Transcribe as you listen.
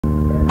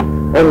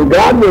And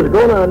God was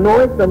going to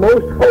anoint the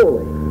most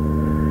holy,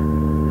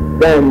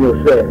 Daniel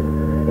said.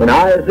 In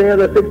Isaiah,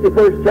 the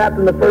 61st chapter,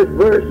 and the first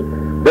verse,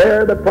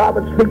 there the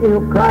prophet speaking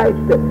of Christ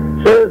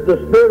says, the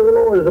Spirit of the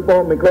Lord is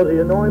upon me because He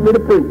anointed me to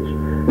preach.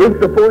 Luke,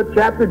 the 4th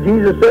chapter,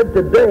 Jesus said,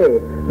 today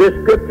this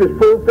scripture is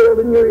fulfilled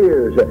in your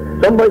ears.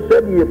 Somebody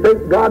said, do you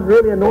think God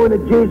really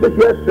anointed Jesus?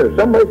 Yes, sir.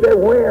 Somebody said,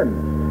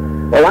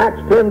 when? Well, Acts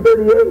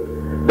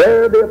 10:38.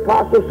 There the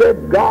apostle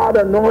said, God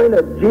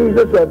anointed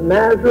Jesus of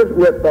Nazareth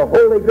with the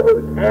Holy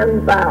Ghost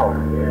and power.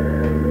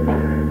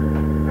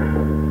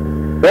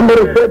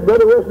 Somebody said,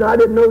 Brother Wilson, I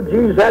didn't know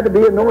Jesus had to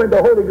be anointed with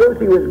the Holy Ghost.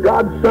 He was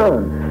God's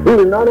Son. He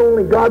was not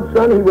only God's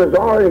Son, He was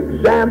our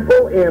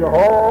example in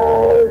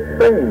all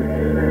things.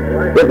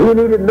 If He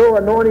needed no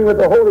anointing with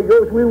the Holy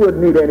Ghost, we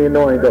wouldn't need any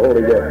anointing with the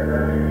Holy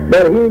Ghost.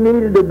 But He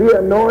needed to be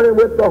anointed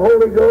with the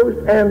Holy Ghost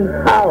and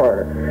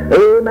power.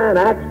 Amen.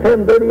 Acts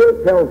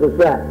 10:38 tells us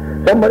that.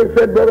 Somebody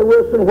said, Brother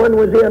Wilson, when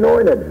was He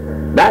anointed?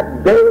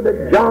 That day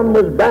that John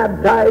was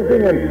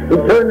baptizing, and he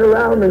turned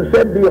around and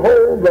said,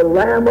 behold, the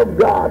Lamb of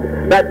God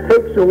that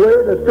takes away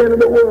the sin of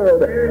the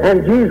world.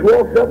 And Jesus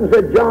walked up and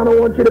said, John, I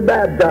want you to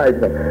baptize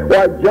me.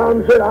 Why,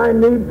 John said, I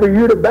need for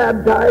you to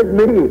baptize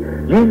me.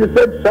 Jesus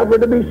said, suffer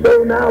to be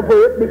so now, for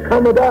it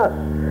becometh us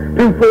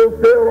to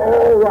fulfill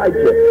all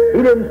righteousness.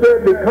 He didn't say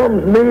it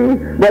becomes me,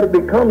 but it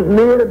becomes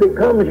me and it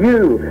becomes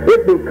you.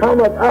 It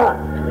becometh us.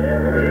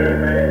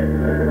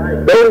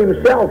 Throw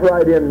Himself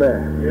right in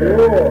there.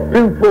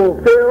 To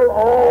fulfill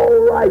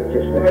all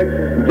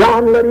righteousness.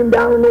 John let Him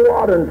down in the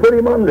water and put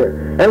Him under.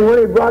 And when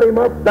He brought Him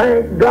up,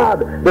 thank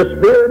God, the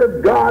Spirit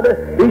of God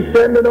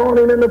descended on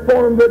Him in the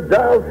form of a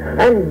dove,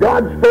 and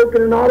God spoke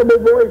in an audible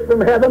voice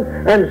from heaven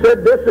and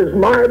said, this is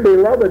my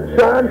beloved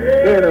Son,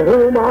 in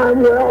whom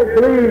I'm well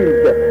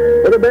pleased.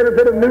 For the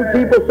benefit of new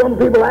people, some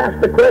people ask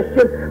the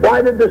question,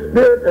 why did the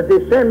Spirit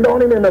descend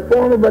on Him in the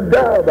form of a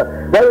dove?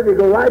 Well, if you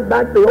go right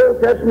back to the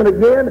Old Testament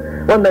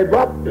again, when they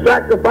brought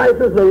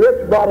sacrifices, the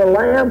rich brought a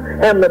lamb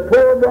and the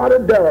poor brought a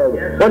dove.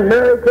 When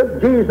Mary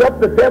took Jesus up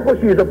the temple,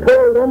 she was a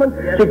poor woman.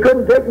 She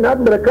couldn't take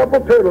nothing but a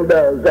couple turtle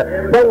doves.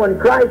 But when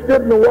Christ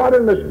stood in the water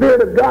and the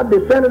Spirit of God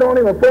descended on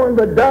Him in the form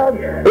of a dove,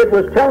 it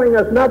was telling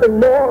us nothing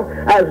more.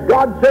 As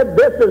God said,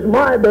 this is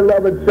my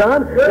beloved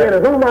Son,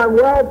 in whom I'm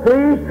well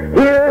pleased,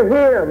 hear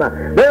Him.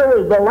 There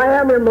was the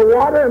lamb in the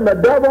water and the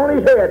dove on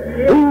His head.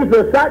 He's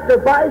the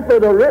sacrifice for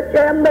the rich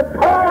and the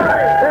poor.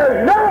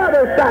 There's no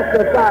other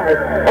sacrifice,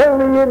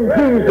 only in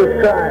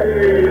Jesus Christ.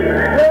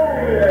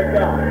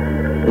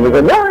 He was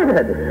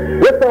anointed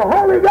with the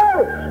Holy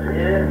Ghost.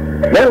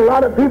 There's a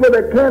lot of people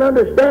that can't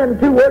understand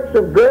two works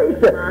of grace.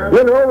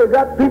 You know, we've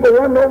got people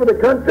running over the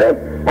country,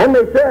 and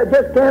they say, I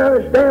just can't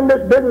understand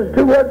this business,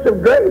 two works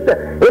of grace.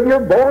 If you're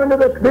born of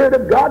the Spirit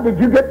of God, did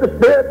you get the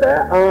Spirit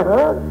there?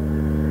 Uh-huh.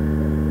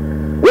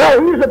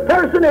 Well, He's a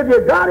person. If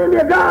you got Him,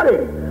 you got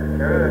Him.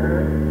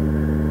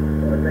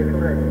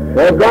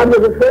 Well, God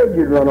was afraid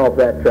you'd run off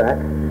that track.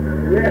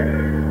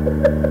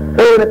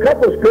 So in a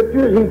couple of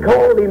scriptures, He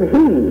called Him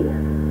He.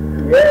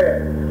 Yeah.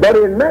 But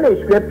in many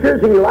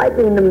scriptures, He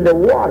likened Him to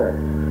water,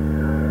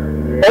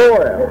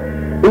 oil.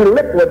 He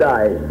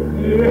liquidized Him.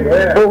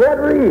 Yeah. For what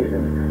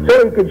reason?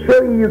 So He could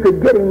show you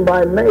could get Him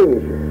by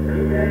measure.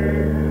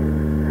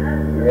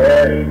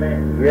 Yes.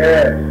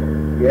 Yes.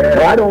 Yes.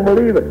 Well, I don't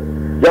believe it.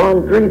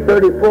 John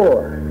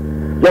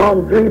 3:34.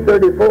 John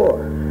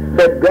 3:34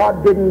 said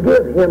God didn't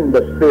give Him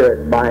the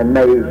Spirit by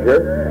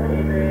measure,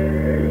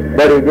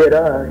 but He did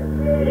us.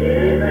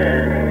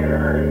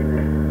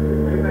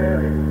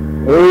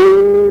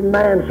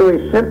 Amen. So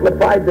He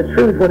simplified the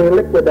truth when He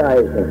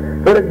liquidized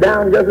Him. Put it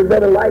down just as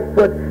Brother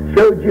Lightfoot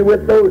showed you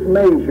with those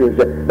measures.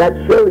 That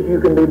shows you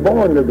can be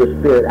born of the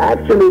Spirit,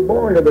 actually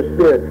born of the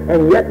Spirit,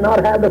 and yet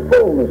not have the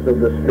fullness of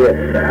the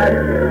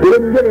Spirit. He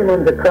didn't get Him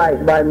unto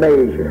Christ by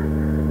measure.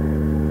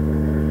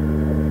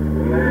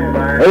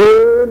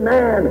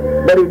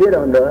 Amen. But He did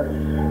unto us.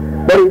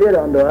 But He did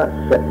unto us.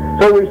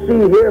 So we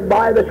see here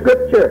by the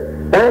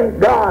Scripture, thank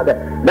God,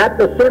 that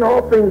the sin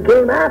offering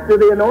came after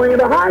the anointing of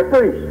the high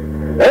priest.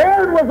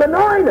 Aaron was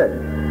anointed.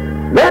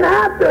 Then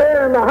after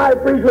Aaron the high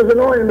priest was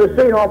anointed, the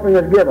sin offering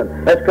was given.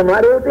 Let's come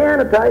right over to the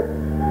antitype.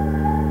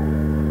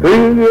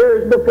 3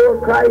 years before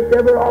Christ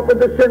ever offered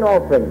the sin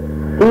offering,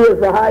 He as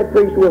the high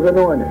priest was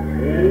anointed.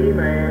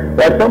 Amen.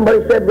 Well,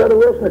 somebody said, Brother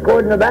Wilson,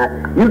 according to that,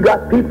 you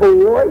got people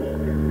washed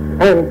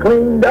and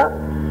cleaned up,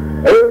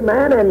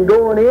 amen, and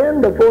going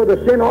in before the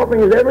sin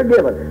offering is ever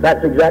given.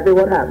 That's exactly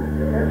what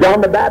happened. John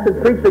the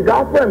Baptist preached the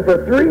gospel, and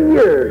for 3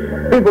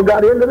 years people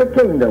got into the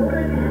kingdom,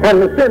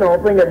 and the sin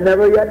offering had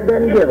never yet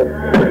been given.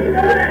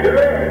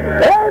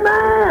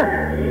 Amen.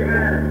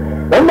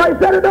 Somebody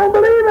said it, don't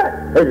believe it.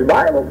 It's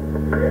Bible.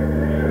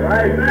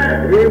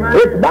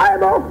 It's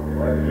Bible.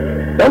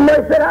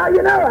 Somebody said, how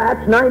you know?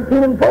 Acts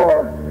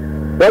 19:4.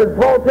 What did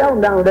Paul tell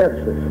them down at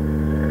Ephesus?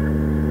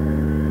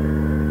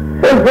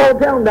 What did Paul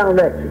tell them down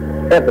at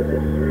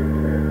Ephesus?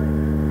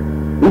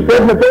 He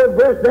said in the 3rd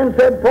verse, then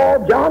said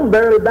Paul, John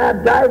verily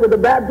baptized with the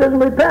baptism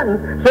of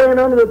repentance, saying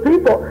unto the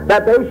people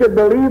that they should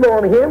believe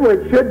on Him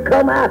which should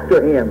come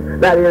after Him,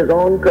 that is,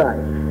 on Christ.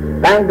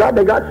 Thank God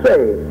they got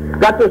saved,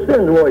 got their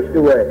sins washed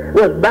away,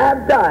 was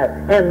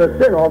baptized, and the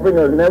sin offering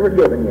was never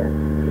given yet.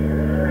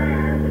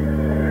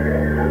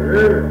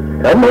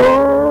 Come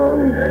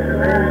on.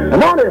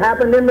 Come on, it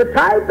happened in the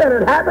type and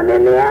it happened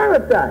in the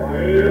antitype.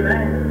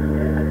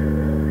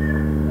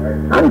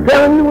 I'm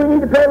telling you, we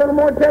need to pay a little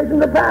more attention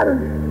to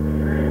patterns.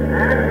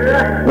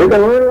 We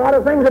can learn a lot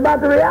of things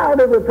about the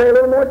reality if we pay a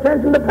little more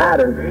attention to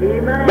patterns.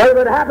 But if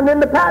it happened in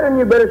the pattern,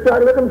 you better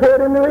start looking for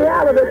it in the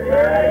reality.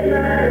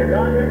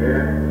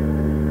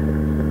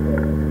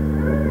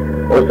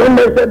 Well,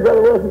 somebody said,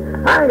 Brother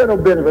Wilson, I ain't got no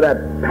business with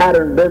that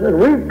pattern business.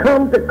 We've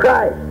come to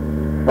Christ.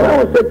 Well, I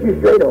want to set you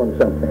straight on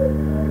something.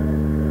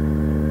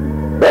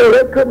 Brother,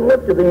 they couldn't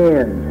look to the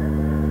end.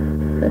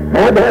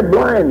 They had to have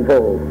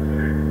blindfolds.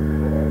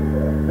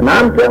 And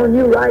I'm telling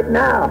you right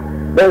now,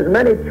 there's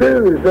many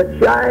truths that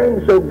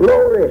shine so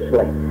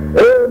gloriously,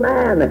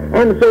 amen,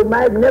 and so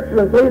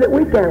magnificently that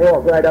we can't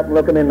walk right up and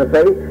look them in the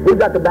face. We've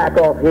got to back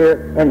off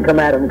here and come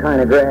at them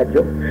kind of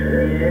gradual.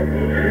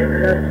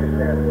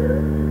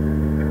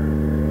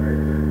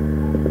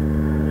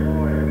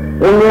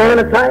 In the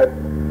antitype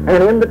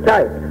and in the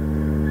type,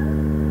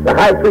 the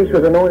high priest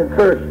was anointed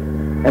first,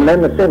 and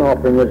then the sin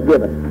offering was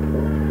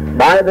given.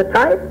 By the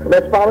type,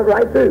 let's follow it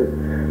right through.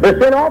 The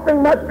sin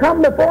offering must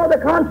come before the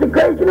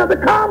consecration of the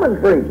common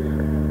priest.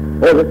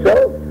 Was it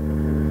so?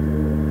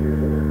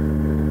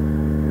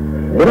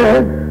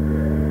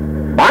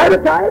 Amen. By the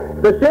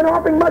type, the sin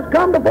offering must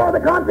come before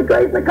the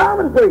consecration of the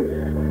common priest.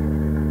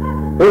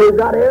 We've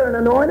got Aaron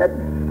anointed,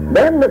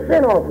 then the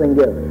sin offering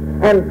given.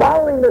 And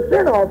following the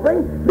sin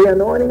offering, the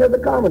anointing of the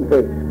common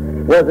priest.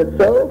 Was it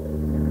so?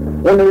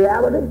 In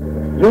reality,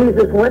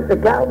 Jesus went to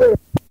Calvary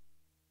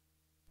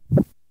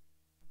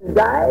and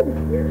died.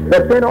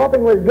 The sin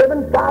offering was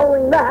given.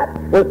 Following that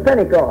was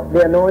Pentecost,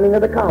 the anointing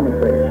of the common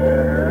priest.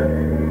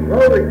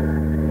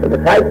 So the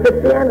type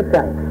fits the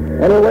antitype.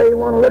 Any way you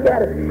want to look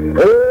at it.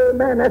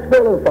 Amen. That's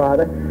full of the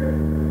Father.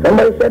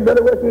 Somebody said,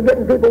 Brother Wilson, you're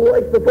getting people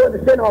washed before the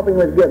sin offering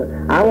was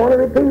given. I want to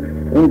repeat,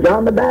 in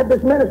John the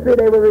Baptist ministry,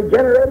 they were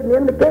regenerated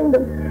in the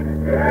kingdom.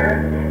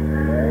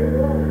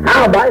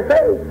 How? By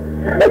faith.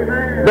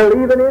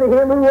 Believing in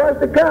him who was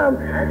to come.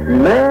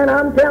 Man,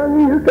 I'm telling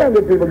you, you can't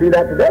get people to do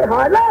that today.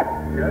 Hardly.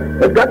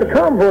 They've got to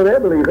come before they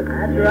believe it.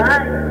 That's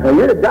right. Well,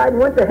 you'd have died and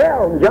went to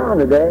hell in John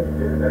today.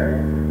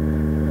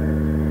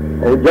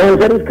 Old John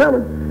said he's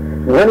coming.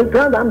 And when he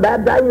comes, I'm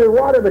baptizing you with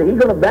water, but he's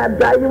going to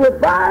baptize you with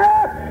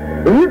fire.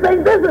 And you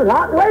think this is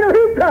hot? Wait till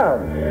he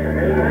comes.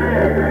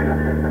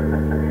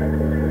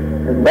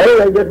 And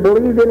they just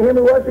believed in him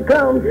who was to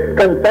come,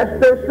 confessed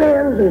their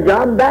sins, and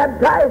John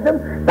baptized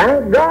them.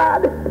 Thank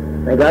God.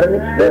 They got an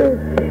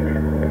experience.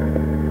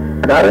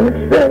 Got an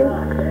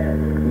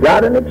experience.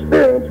 Got an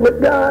experience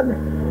with God.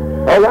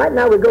 All right,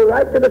 now we go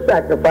right to the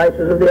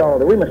sacrifices of the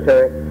altar. We must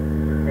hurry.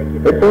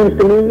 It seems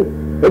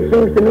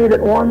to me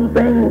that one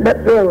thing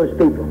that throws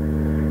people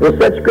is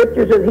such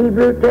scriptures as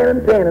Hebrews 10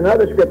 and 10 and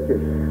other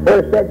scriptures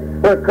where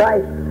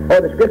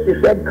the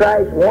scripture said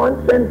Christ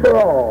once and for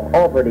all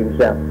offered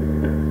himself.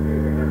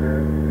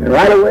 And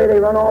right away they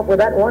run off with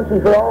that once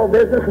and for all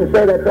business and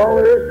say that's all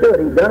there is to it.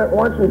 He's done it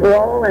once and for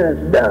all and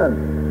it's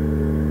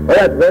done. Well,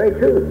 that's very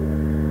true.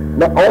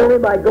 But only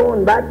by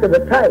going back to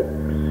the types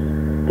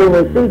can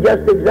we see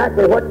just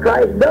exactly what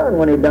Christ done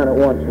when he done it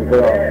once and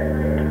for all.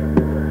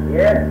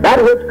 Yeah.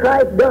 That which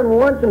Christ done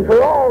once and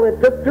for all, it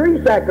took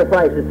 3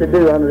 sacrifices to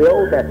do under the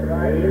Old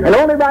Testament. And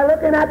only by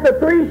looking at the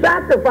 3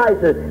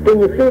 sacrifices can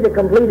you see the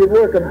completed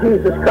work of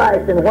Jesus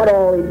Christ and what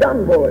all he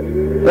done for us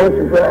once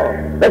and for all.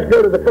 Let's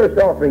go to the first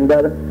offering,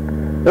 brother.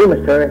 We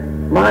must hurry.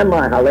 My,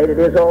 how late it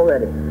is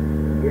already.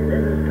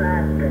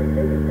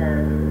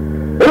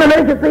 In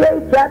Leviticus the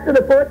 8th chapter,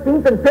 the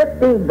 14th and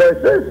 15th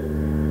verses,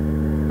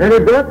 and he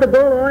brought the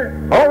bull.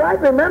 All right,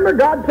 remember,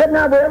 God said,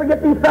 now if we ever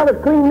get these fellas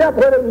cleaned up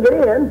where they can get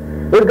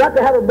in, we've got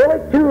to have a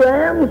bullock, 2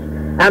 rams,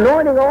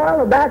 anointing oil,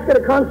 and a basket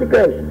of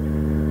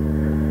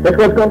consecration. That's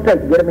what it's going to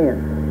take to get them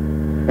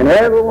in. And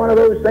every one of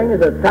those things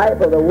is a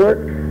type of the work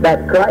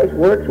that Christ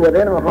works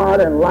within our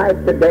heart and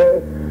life today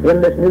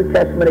in this New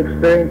Testament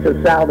experience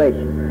of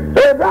salvation.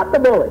 So he brought the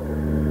bullock.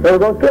 So we're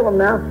going to kill him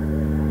now.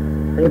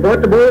 He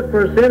brought the bullock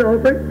for a sin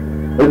offering.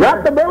 We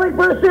got the bullock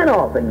for a sin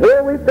offering.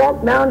 Here we've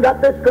talked now and got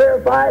this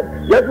clarified.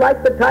 Just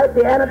like the type,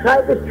 the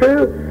antitype is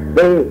true.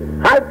 The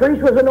high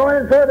priest was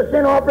anointed for the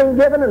sin offering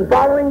given, and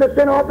following the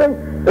sin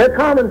offering, the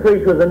common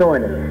priest was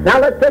anointed. Now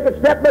let's take it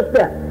step by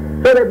step.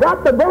 So they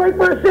brought the bullock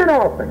for a sin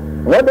offering.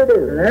 What did they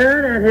do?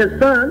 Aaron and his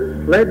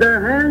sons laid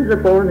their hands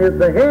upon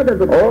the head of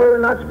the bullock. Oh, we'll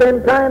not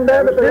spend time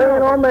there, but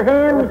laying on the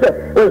hands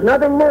was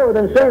nothing more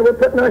than saying we're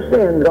putting our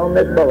sins on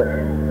this bullock.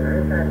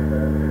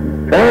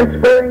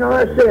 Transferring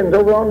our sins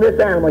over on this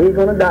animal. He's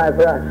going to die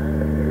for us.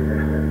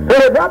 So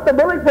they brought the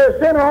bullock for a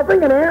sin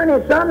offering, and Aaron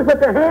and his sons put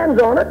their hands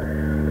on it.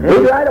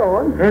 He's right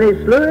on. And he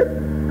slew it,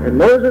 and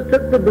Moses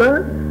took the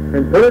blood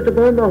and put it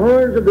upon the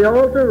horns of the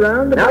altar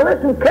round about. Now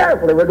listen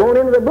carefully. We're going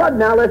into the blood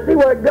now. Let's see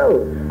where it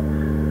goes.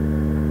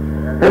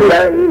 It's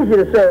very easy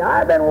to say,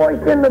 I've been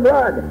washed in the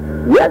blood.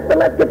 Yes, but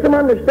let's get some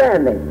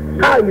understanding.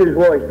 How you was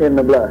washed in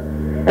the blood.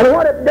 And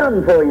what it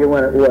done for you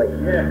when it was.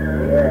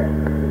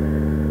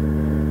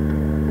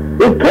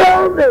 He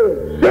killed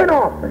the sin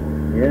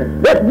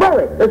offering. This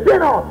bullet, the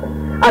sin offering.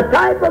 A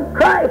type of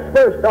Christ's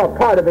first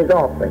part of his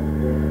offering.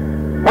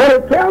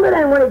 And he killed it,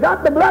 and when he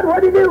got the blood,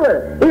 what did he do with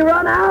it? He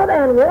run out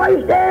and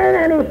washed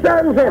Aaron and his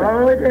sons in it.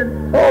 Oh, he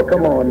didn't. Oh,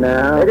 come on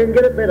now. They didn't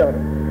get a bit of it.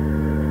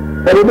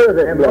 What did he do with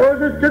it?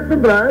 Moses took the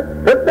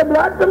blood, Took the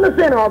blood from the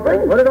sin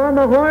offering. put it on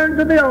the horns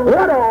of the altar.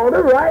 What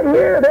altar? Right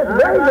here, this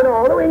brazen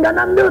altar. We ain't got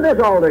nothing to do with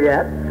this altar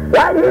yet.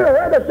 Right here,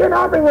 where the sin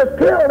offering was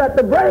killed at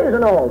the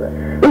brazen altar.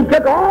 He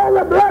took all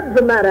the blood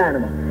from that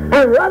animal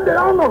and rubbed it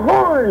on the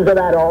horns of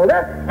that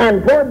altar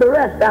and poured the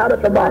rest out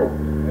at the bottom.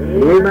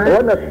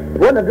 Amen.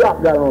 Wasn't a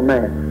drop got on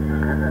man.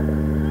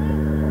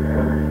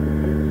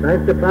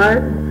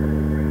 Sanctified.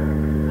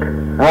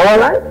 All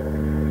right.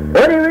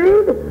 What did he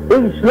read?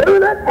 He slew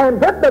it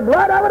and put the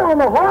blood of it on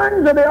the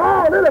horns of the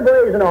altar, the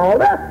brazen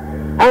altar,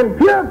 and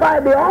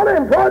purified the altar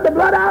and poured the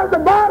blood out at the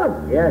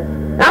bottom. Yes.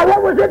 Now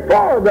what was it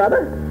for,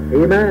 brother?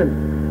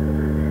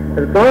 Amen.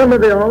 The form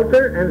of the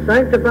altar and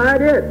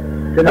sanctified it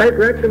to make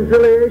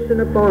reconciliation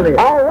upon it.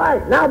 All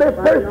right. Now this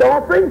first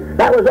offering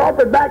that was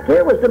offered back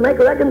here was to make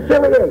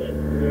reconciliation.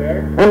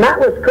 Yes. And that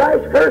was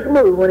Christ's first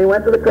move when he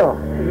went to the cross.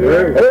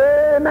 Yes.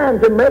 Amen.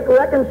 To make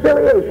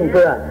reconciliation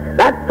for us.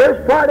 That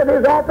first part of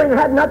his offering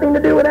had nothing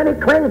to do with any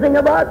cleansing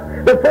of us.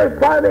 The first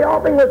part of the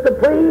offering was to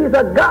please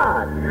a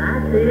God.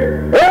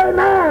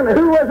 Amen.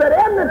 Who was at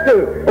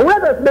enmity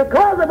with us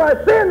because of our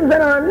sins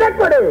and our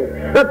iniquities.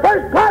 The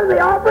first part of the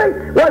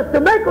offering was to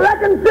make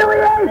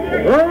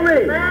reconciliation.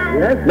 Glory.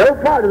 Yes. No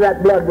part of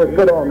that blood was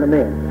put on the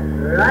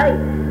men. Right.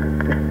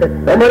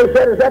 And when he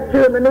said, is that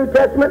true in the New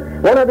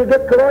Testament? One of you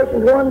get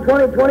Colossians 1,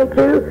 20,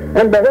 22,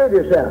 and behave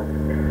yourself.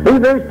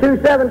 Hebrews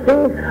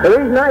 2:17, the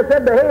reason I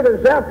said behave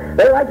yourself,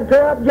 they like to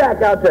throw up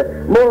Jack out to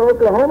Moore,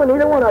 Oklahoma,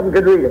 neither one of them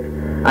could read it.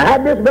 I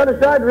had this brother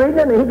start reading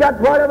it, and he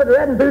got part of it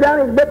read and threw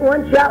down his book and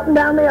went shouting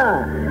down the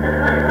aisle.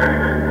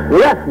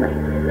 Left me.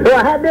 So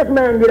I had this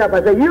man get up.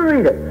 I said, you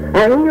read it.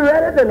 And he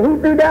read it, and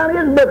he threw down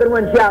his book and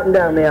went shouting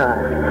down the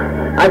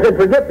aisle. I said,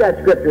 forget that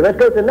scripture. Let's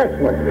go to the next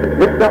one.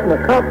 Get something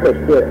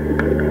accomplished here.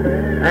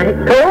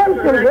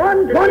 Colossians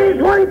 1, 20,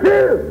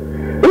 22.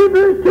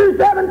 Hebrews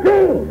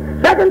 2:17.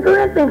 2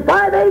 Corinthians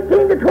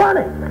 5:18 to 20.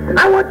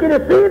 I want you to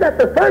see that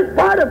the first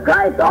part of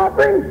Christ's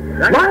offering,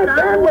 my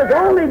friend, was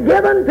only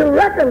given to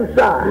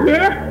reconcile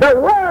the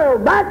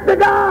world back to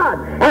God.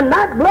 And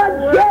that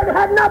blood shed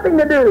had nothing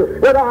to do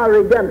with our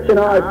redemption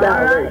or our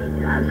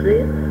salvation. I see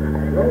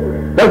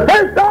it. The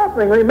first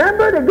offering,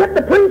 remember, to get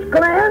the priest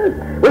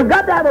cleansed, we've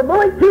got to have a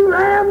bullock, 2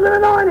 lambs, and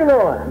anointing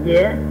oil.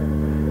 Yeah.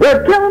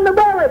 We're killing the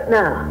bullock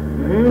now.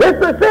 It's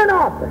the sin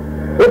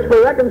offering. It's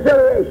for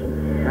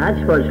reconciliation. That's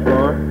what it's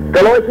for.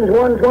 Colossians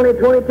 1, 20,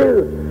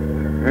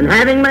 22. And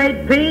having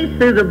made peace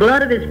through the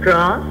blood of his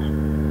cross,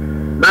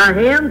 by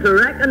him to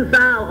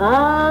reconcile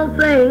all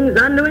things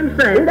unto See,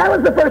 himself. that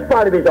was the first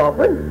part of his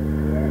offering.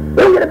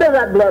 We didn't get a bit of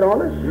that blood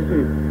on us.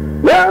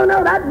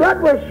 No, that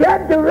blood was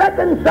shed to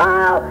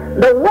reconcile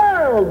the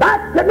world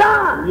back to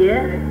God.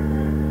 Yeah.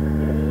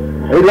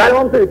 Read right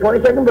on through,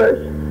 22nd verse.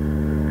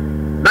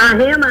 By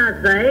him I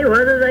say,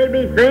 whether they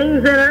be things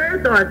in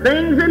earth or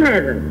things in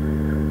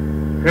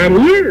heaven.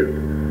 And you,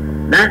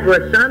 that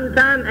were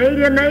sometime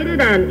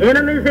alienated and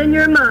enemies in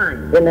your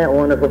mind, Isn't that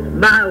wonderful?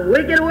 by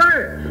wicked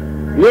works,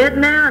 yet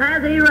now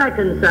hath he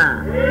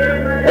reconciled.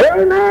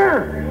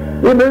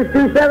 Amen. Hebrews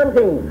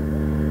 2:17.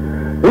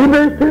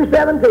 Hebrews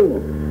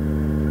 2:17.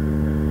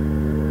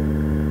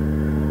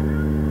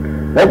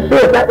 Let's see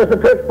if that was the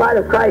first part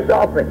of Christ's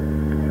offering.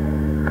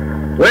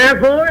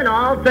 Wherefore in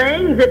all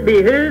things it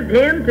behooved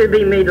him to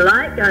be made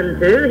like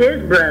unto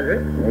his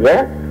brethren,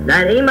 Yes?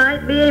 that he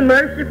might be a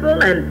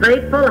merciful and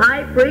faithful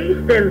high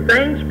priest in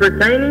things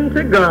pertaining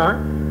to God,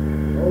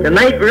 to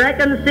make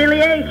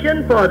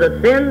reconciliation for the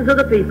sins of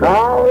the people.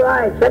 All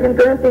right. 2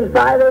 Corinthians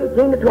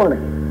 5:18 to 20.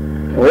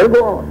 We'll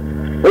go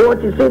on. We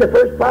want you to see the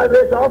first part of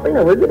this offering,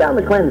 and we'll get down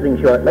to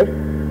cleansing shortly.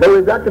 But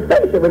we've got to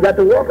face it. We've got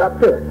to walk up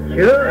to it.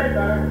 Sure.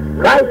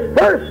 Christ's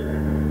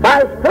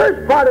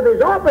first part of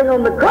his offering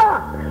on the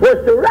cross was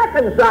to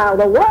reconcile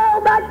the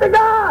world back to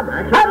God.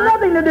 Had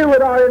nothing to do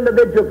with our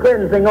individual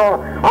cleansing or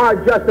our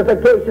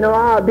justification or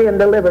our being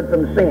delivered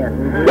from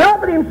sin. He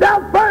offered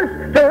himself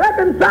first to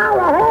reconcile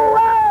the whole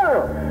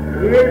world.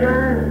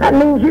 That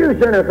means you,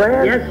 sinner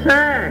friend. Yes,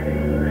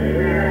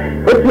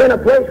 sir. Put you in a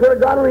place where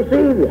God will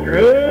receive you.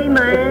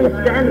 Amen.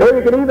 Stand Where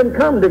you can even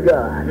come to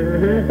God.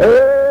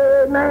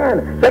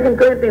 Amen. 2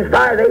 Corinthians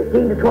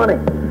 5:18 to 20.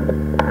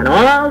 And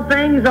all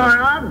things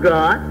are of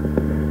God,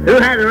 who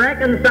hath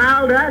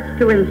reconciled us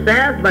to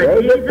himself by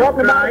He's Jesus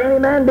talking about Christ. any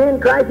man being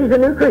Christ, he's a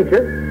new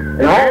creature.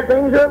 And all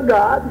things are of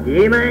God.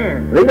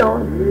 Amen. Read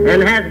on.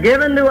 And hath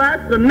given to us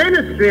the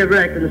ministry of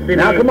reconciliation.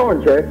 Now come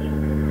on, church.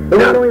 He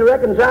not only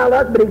reconciled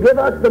us, but he give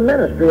us the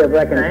ministry of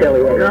Thank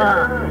reconciliation.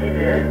 God.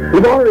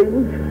 Keep on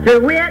reading. To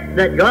wit,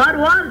 that God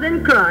was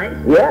in Christ,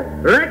 Yes?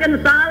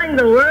 reconciling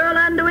the world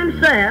unto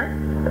himself,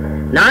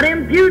 not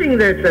imputing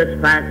their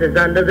trespasses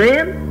unto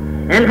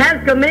them, and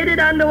hath committed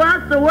unto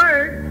us the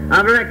word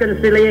of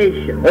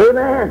reconciliation.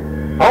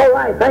 Amen. All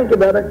right, thank you,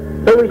 brother.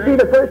 So we see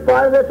the first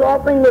part of this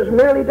offering was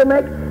merely to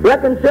make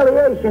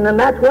reconciliation, and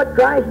that's what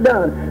Christ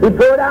done. He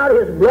poured out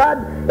His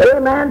blood,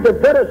 amen, to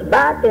put us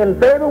back in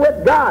favor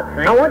with God.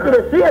 I want you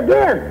to see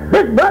again,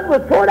 this blood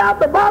was poured out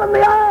the bottom of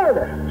the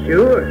altar.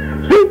 Sure.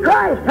 See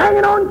Christ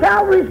hanging on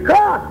Calvary's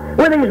cross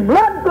with His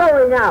blood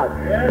flowing out.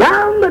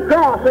 Down the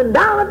cross and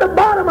down at the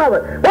bottom of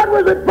it. What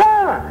was it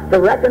for? To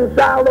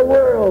reconcile the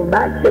world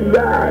back to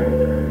God.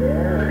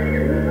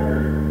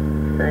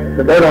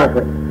 The burnt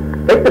offering.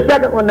 Take the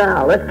second one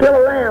now. Let's kill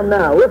a lamb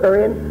now with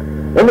her in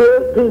the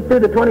 18th through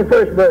the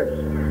 21st verse.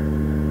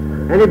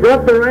 And he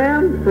brought the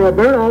ram for a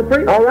burnt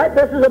offering. All right,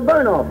 this is a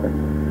burnt offering.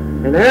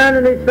 And Aaron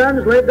and his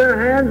sons laid their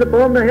hands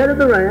upon the head of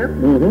the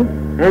ram,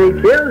 and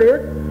he killed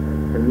it.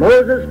 And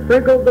Moses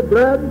sprinkled the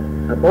blood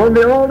upon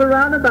the altar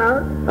round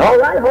about. All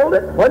right, hold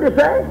it. What'd you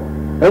say?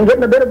 Ain't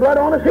getting a bit of blood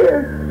on us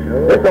here.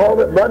 It's all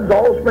that blood's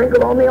all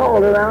sprinkled on the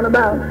altar round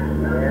about.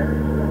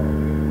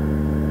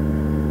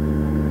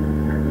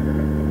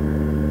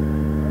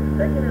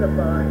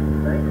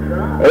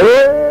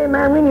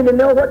 Amen. We need to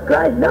know what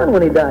Christ done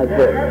when He died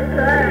for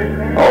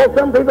us. All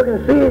some people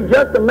can see is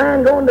just a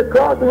man going to the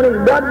cross, and when His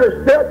blood was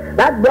spilled,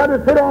 that blood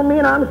was put on me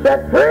and I'm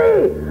set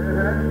free.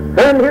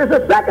 And here's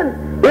the second.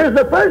 Here's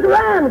the first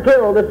ram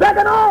killed, the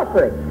second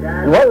offering.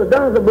 And what was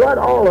done with the blood,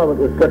 all of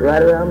it was put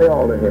right around the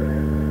altar here.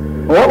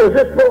 And what was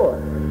this for?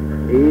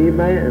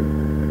 Amen.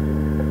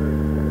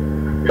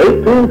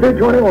 18 through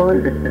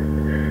 21.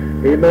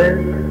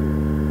 Amen.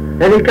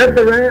 And he cut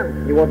the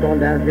ram. You want on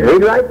down here?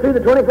 Read right through the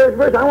 21st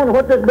verse. I wonder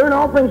what this burnt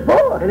offering's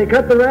for. And he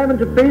cut the ram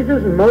into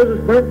pieces, and Moses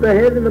burnt the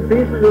head and the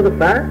pieces of the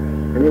fat.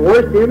 And he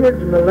washed the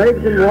innards and the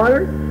legs in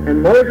water.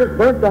 And Moses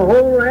burnt the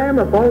whole lamb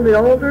upon the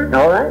altar.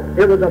 All right.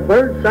 It was a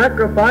burnt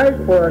sacrifice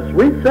for a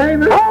sweet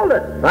savor. Hold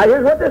it. Now,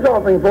 here's what this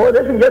offering's for.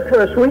 This is just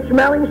for a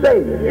sweet-smelling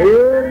Savior.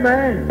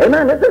 Amen.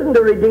 Amen. This isn't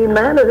to redeem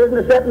man. This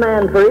isn't to set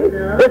man free.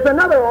 No. It's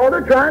another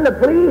altar trying to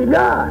please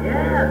God.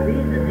 Yeah,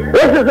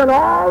 this is an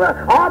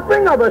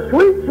offering of a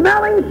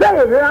sweet-smelling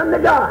Savior unto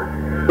God.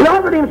 He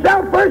offered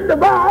Himself first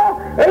of all,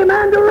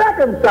 amen, to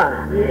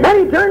reconcile.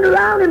 Then He turned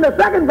around in the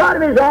second part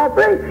of His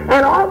offering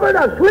and offered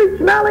a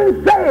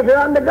sweet-smelling Savior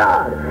unto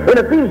God. In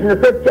Ephesians, the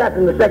 5th chapter,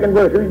 in the 2nd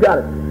verse, who's got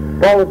it?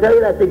 Paul will tell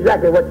you that's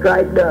exactly what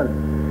Christ done.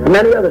 And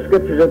many other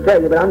scriptures will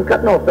tell you, but I'm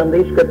cutting off some of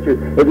these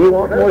scriptures. If you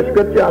want more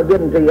scripture, I'll give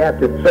them to you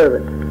after the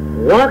service.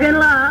 Walk in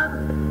love,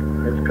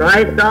 as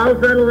Christ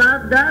also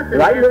loved us, and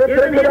right has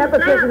given Himself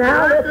for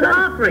us an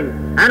offering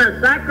and a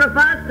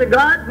sacrifice to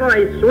God for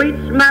a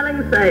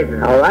sweet-smelling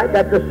Savior. All right,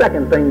 that's the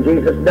second thing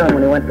Jesus done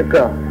when He went to the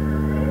cross.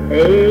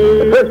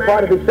 Amen. The first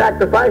part of His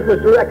sacrifice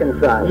was to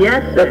reconcile.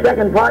 Yes, sir. The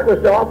second part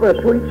was to offer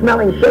a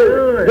sweet-smelling Savior.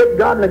 Sure. Get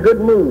God in a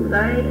good mood.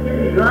 Thank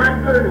you,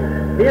 God, for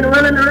being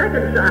willing to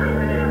reconcile.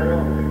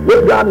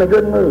 Get God in a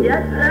good mood.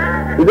 Yes,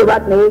 sir. You go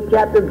back in the 8th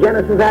chapter of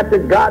Genesis, after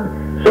God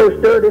so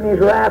stirred in His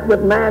wrath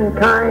with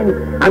mankind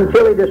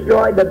until He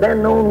destroyed the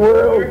then known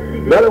world.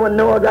 Yes, brother, when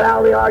Noah got out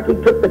of the ark, he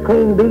took the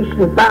clean beasts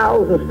and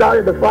fowls and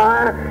started the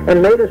fire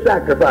and made a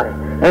sacrifice.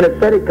 And it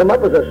said He'd come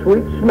up as a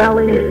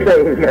sweet-smelling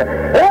Savior.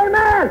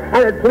 Amen!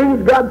 And it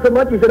pleased God so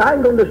much, He said, I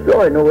ain't going to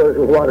destroy Noah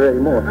with water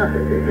anymore.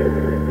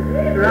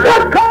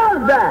 What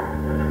caused that?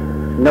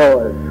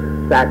 Noah's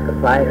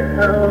sacrifice.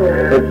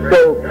 It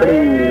so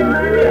pleased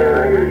God.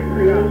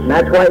 And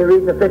that's why you read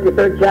in the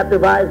 53rd chapter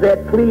of Isaiah,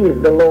 it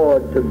pleased the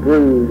Lord to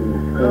bruise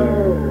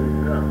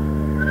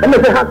him. Let me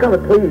say, how come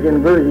it pleased Him to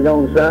bruise His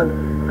own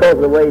Son? Because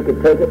of the way He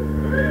could take it. He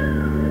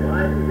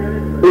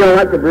don't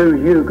like to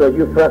bruise you because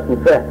you fuss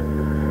and fret.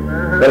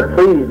 But it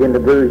pleased Him to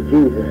bruise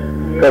Jesus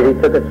because He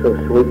took it so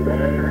sweetly.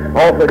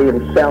 Offered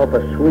Himself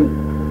a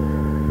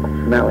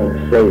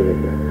sweet-smelling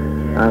Savior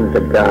unto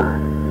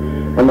God.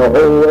 When the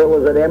whole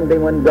world was at envy,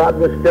 when God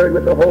was stirred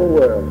with the whole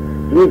world,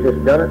 Jesus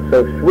done it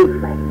so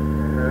sweetly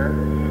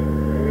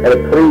that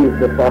it pleased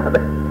the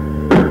Father.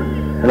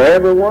 And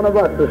every one of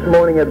us this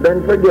morning have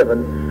been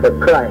forgiven for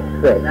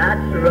Christ's sake.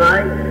 That's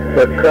right.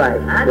 For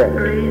Christ's sake.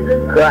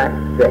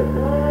 Christ's sake.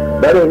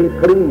 Better He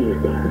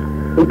pleased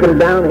Him. He came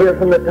down here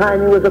from the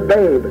time He was a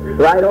babe,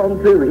 right on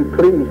through. He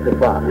pleased the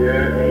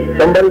Father.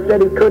 Somebody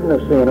said He couldn't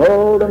have sinned.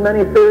 Oh, the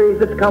many theories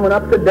that's coming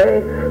up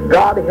today.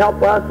 God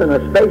help us, and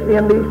especially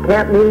in these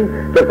camp meetings,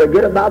 to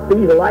forget about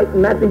these light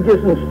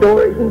messages and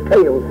stories and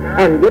tales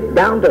and get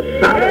down to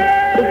solid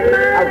truth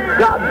of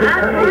God's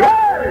eternal word.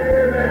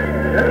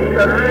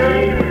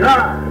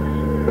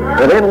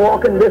 Within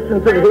walking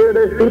distance of here,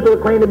 there's people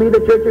who claim to be the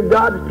Church of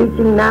God's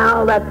teaching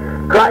now that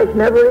Christ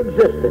never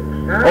existed,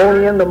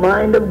 only in the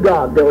mind of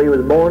God till He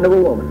was born of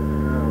a woman.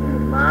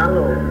 My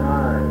Lord.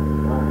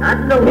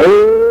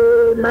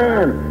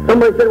 Amen.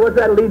 Somebody said, what's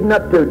that leading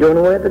up to? Doing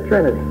away with the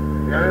Trinity.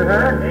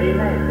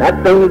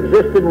 That thing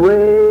existed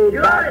way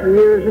back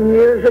years and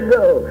years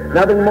ago.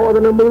 Nothing more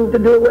than a move to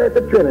do away with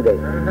the Trinity.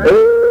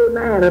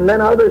 Amen. And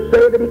then others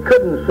say that He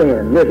couldn't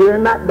sin. You're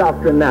hearing that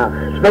doctrine now,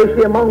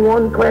 especially among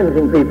one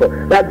cleansing people,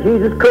 that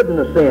Jesus couldn't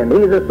have sinned.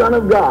 He's the Son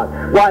of God.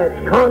 Why,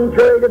 it's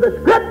contrary to the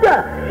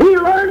Scripture. He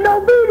learned no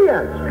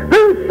obedience,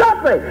 through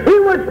suffering. He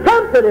was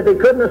tempted. If he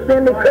couldn't have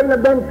sinned, he couldn't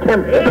have been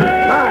tempted.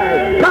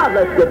 My God,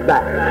 let's get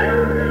back.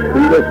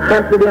 He was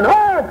tempted in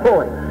all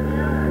points.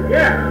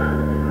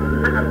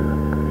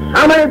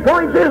 How many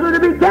points is there to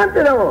be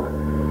tempted on?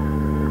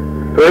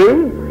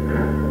 3.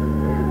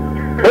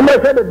 And they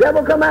said, the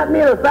devil come at me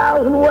in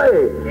 1,000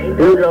 ways.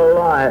 He's a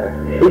liar.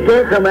 He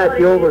can't come at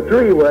you over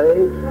 3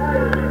 ways.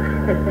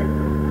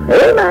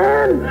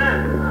 Amen.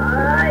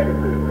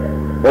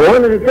 Well,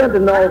 when is he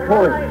tempted in all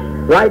points?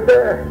 Right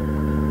there.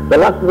 The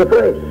lust of the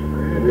flesh,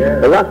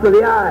 the lust of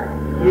the eye,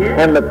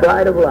 and the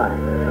pride of life.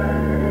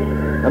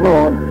 Come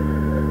on.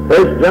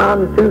 1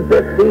 John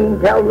 2:15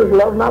 tells us,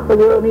 love not the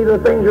world, neither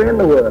the things are in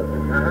the world.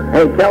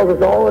 And he tells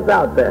us all that's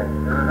out there.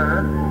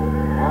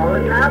 All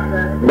that's out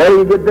there. Better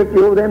you get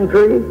victory over them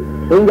 3,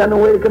 he ain't got no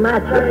way to come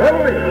at you.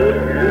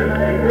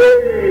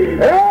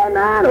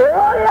 Amen.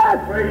 Oh,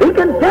 yes. He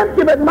can tempt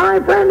you, but my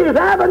friend, his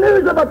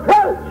avenues of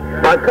approach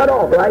are cut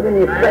off right in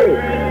his face.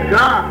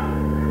 God.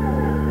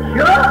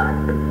 Sure.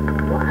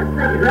 Well, I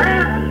see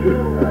that. He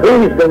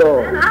pleased the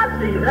Lord. And I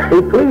see that.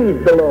 He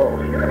pleased the Lord.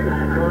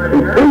 He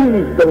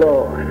pleased the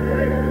Lord.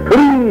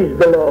 Pleased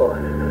the Lord.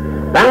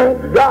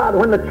 Thank God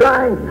when the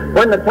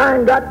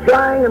time got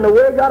trying and the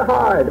way got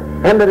hard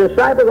and the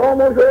disciples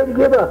almost ready to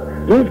give up,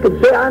 Jesus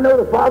could say, I know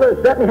the Father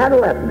has sent me, hadn't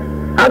left me.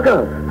 How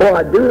come? For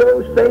I do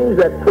those things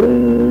that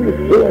please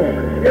Him.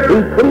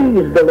 He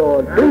pleased the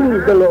Lord.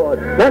 Pleased the Lord.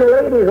 Then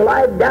laid His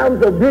life down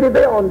so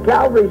beautifully on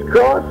Calvary's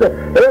cross.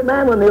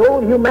 Amen. When the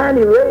old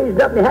humanity raised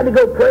up and he had to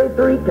go pray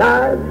 3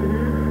 times.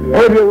 And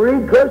if you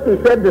read close, he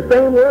said the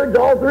same words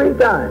all 3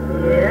 times.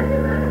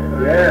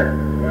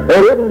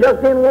 It isn't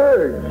just in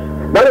words.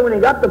 But when he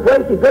got to the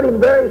place, he put his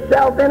very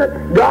self in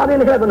it. God in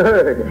heaven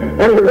heard.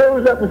 And he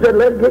rose up and said,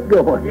 let's get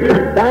going.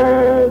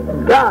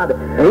 Thank God.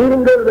 And he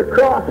didn't go to the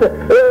cross,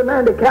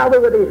 amen, to Calvary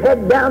with his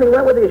head down. He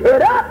went with his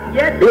head up.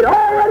 He'd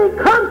already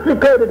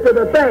consecrated to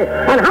the thing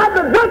and had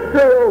the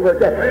victory over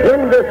it.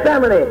 In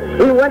Gethsemane,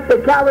 he went to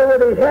Calvary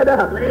with his head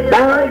up.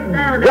 Thank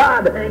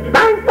God.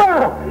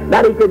 Thankful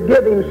that he could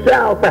give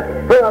himself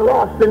for a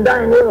lost and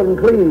dying world and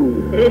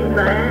please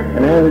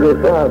an angry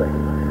Father.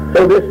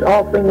 So this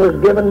offering was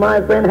given,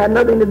 my friend, had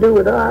nothing to do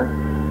with us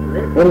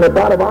in the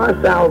thought of our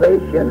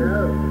salvation.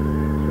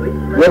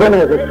 Given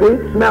as a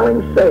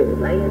sweet-smelling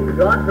Savior.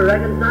 God to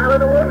reconcile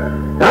the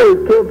world. Now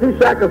we've killed 2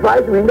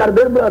 sacrifices and we ain't got a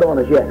bit of blood on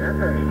us yet.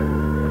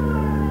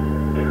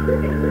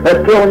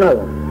 Let's kill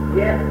another one.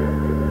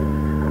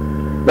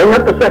 Bring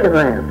up the second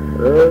ram.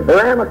 The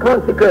ram of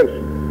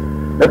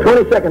consecration. The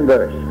 22nd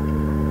verse.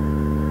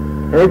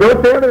 And he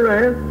brought there the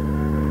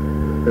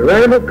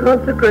ram of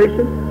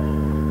consecration.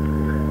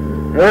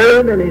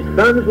 Aaron and his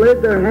sons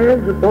laid their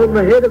hands upon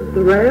the head of the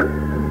ram,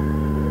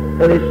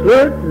 and he slew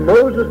it, and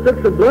Moses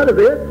took the blood of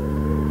it,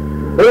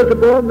 put it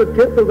upon the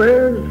tip of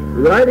Aaron's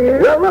right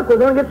ear. Well, look, we're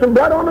going to get some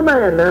blood on the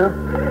man now.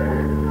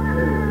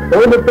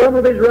 On the thumb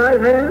of his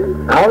right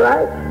hand. All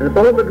right. And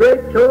upon the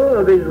great toe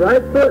of his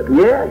right foot.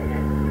 Yes.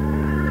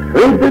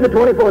 Read through the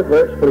 24th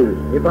verse, please,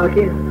 if I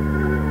can.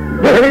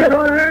 And he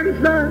brought Aaron's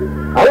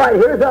son. All right,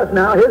 here's us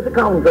now. Here's the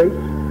common priest.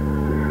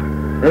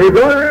 And he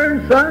brought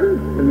Aaron's son,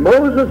 and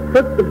Moses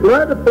put the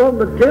blood upon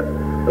the tip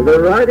of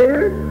their right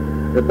ear,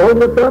 upon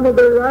the thumb of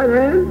their right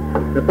hand,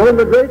 and upon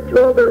the great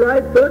toe of their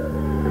right foot.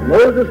 And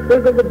Moses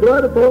sprinkled the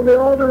blood upon the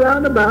altar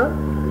round about.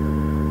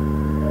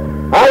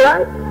 All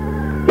right.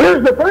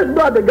 Here's the first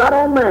blood that got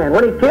on man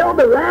when he killed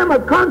the ram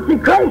of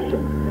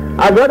consecration.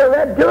 Our brother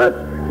read to us,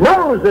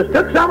 Moses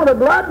took some of the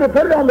blood and he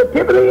put it on the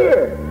tip of the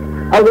ear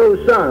of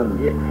those sons,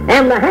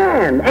 and the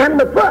hand, and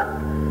the foot.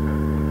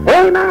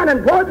 Amen,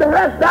 and poured the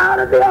rest out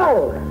at the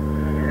altar.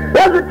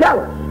 What does it tell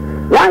us?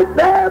 Right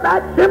there,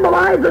 that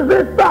symbolizes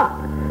this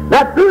thought,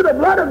 that through the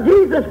blood of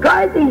Jesus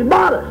Christ, He's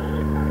bought us.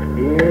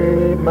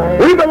 Amen.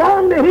 We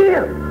belong to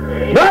Him.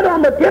 Blood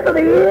on the tip of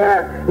the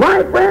ear,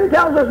 my friend,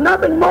 tells us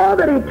nothing more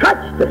than He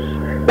touched us.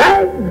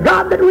 Thank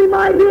God that we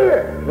might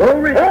hear.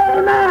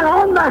 Amen.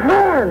 On the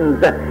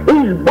hands,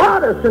 He's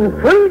bought us and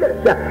freed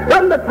us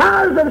from the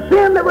powers of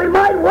sin that we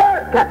might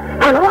work.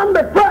 And on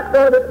the foot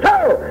or the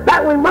toe,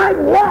 that we might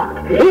walk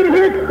in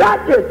His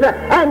statutes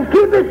and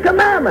keep His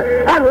commandments.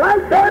 And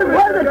right there is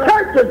where the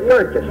church is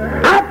purchased.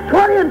 Acts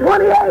 20 and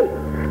 28.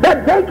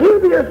 That take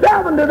heed to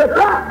yourself and to the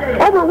flock,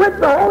 over which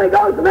the Holy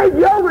Ghost made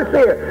you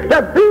overseer,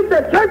 to feed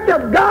the church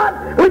of God,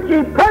 which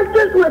He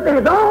purchased with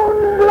His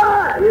own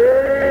blood.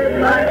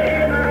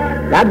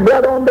 That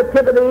blood on the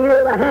tip of the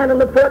ear, the hand,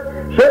 and the foot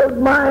showed,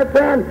 my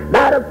friend,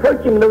 that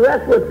approaching. The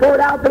rest was poured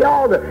out the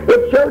altar.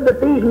 It showed that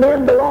these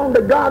men belonged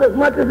to God as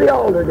much as the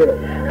altar did.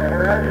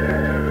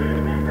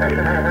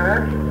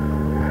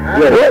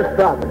 You're His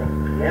property.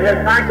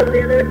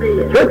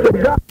 Church of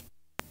God.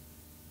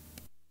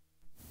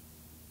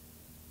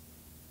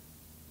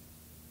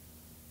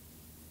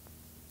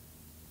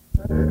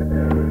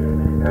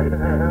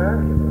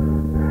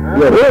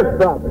 You're His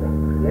property.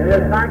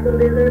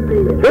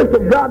 The Church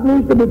of God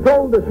needs to be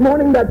told this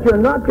morning that you're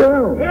not your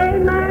own.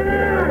 Amen.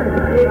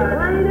 It's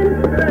plain and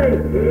straight.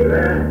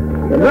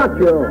 Amen. You're not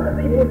your own.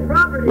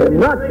 You're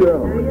not your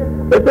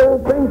own. It's the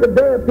old thing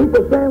today of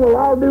people saying, well,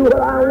 I'll do what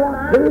I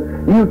want to.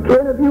 You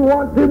can if you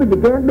want to, but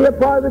you can't be a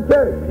part of the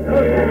church.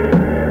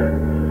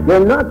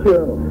 You're not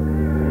your own.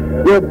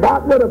 You're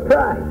bought with a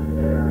price.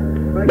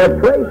 The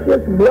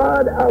precious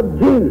blood of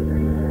Jesus.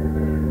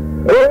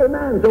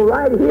 Amen. So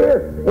right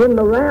here in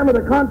the ram of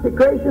the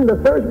consecration, the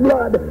first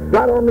blood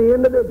right on the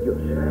individuals,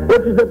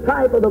 which is the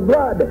type of the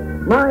blood,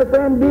 my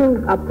friend,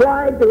 being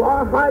applied to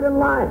our heart and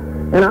life.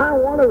 And I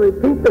want to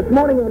repeat this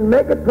morning and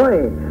make it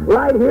plain.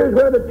 Right here's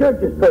where the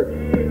church is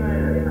purchased.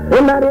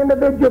 When that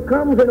individual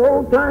comes in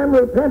old-time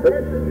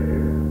repentance,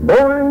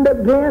 born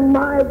again,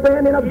 my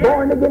friend, in a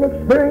born-again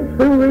experience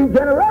through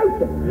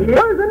regeneration.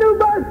 Where's the new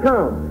birth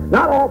come?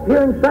 Not off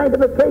here in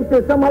sanctification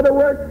or some other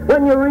word.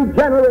 When you're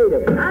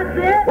regenerated. That's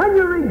it. When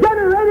you're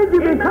regenerated,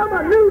 you become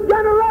a new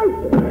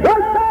generation.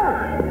 Right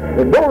there.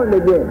 You're born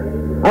again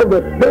of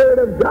the Spirit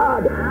of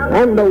God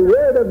and the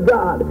Word of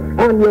God.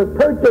 And you're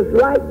purchased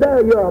right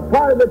there. You're a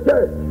part of the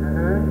church.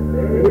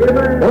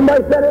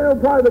 Somebody said they're a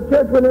part of the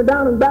church when they're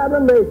down in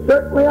Babylon. They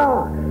certainly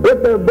are.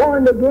 If they're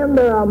born again,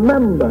 they're a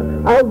member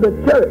of the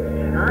church.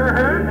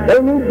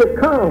 They need to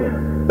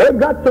come. They've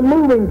got some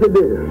moving to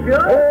do.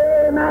 Sure.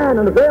 Amen.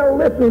 And if they'll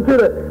listen to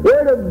the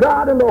Word of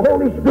God and the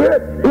Holy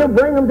Spirit, He'll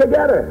bring them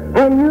together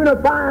and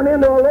unify them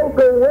into a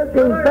local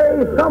working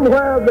phase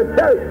somewhere of the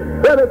church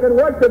where they can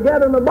work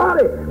together in the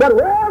body. But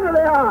wherever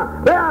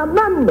they are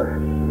members.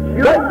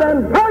 Sure. They've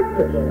been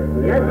purchased.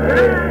 Yes,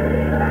 sir.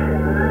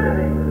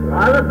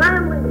 All the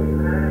family.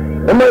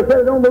 Somebody said,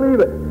 I don't believe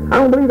it. I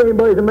don't believe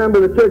anybody's a member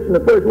of the church in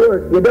the first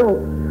work. You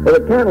don't. Well,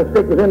 the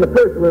candlestick is in the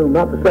first room,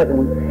 not the second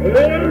one.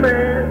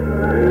 Amen.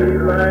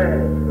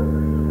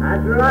 Amen.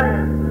 That's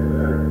right.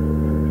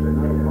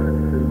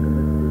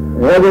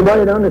 And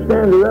everybody that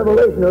understands the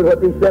revelation knows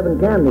what these 7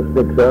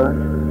 candlesticks are.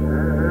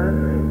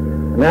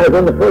 And that is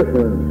in the first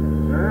room.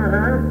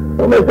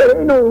 Somebody said,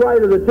 ain't no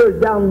light of the church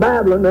down in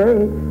Babylon. There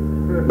ain't.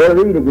 Better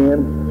read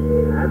again.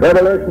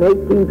 Revelation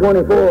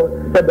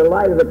 18:24 said the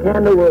light of the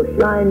candle will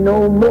shine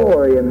no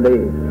more in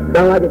thee.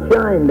 Sound like it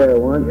shined there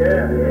once.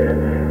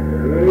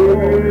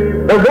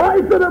 The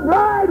voice of the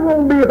bride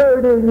won't be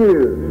heard in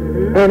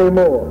you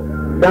anymore.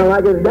 Sound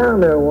like it's down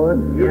there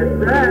once. Yes,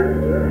 sir.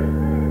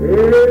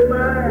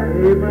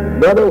 Amen.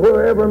 Brother,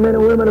 wherever men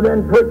and women have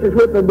been purchased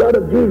with the blood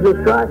of Jesus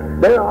Christ,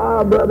 they are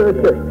our brother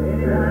and sister.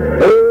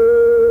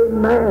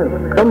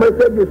 Amen. Somebody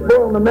said you're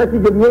spoiling the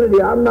message of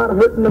unity. I'm not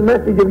hurting the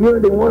message of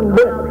unity one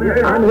bit.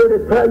 I'm here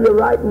to tell you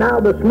right now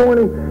this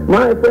morning,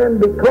 my friend,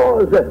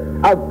 because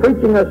of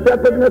preaching a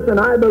separateness, and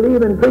I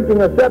believe in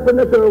preaching a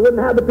separateness, or we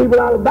wouldn't have the people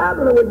out of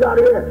Babylon we got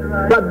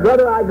here. But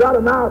brother, I got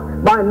them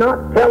out by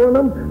not telling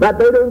them that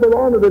they don't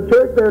belong to the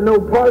church. They're no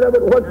part of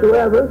it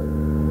whatsoever.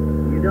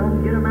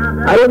 Don't get them out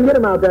that I didn't get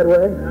them out that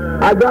way.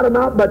 I got them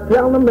out by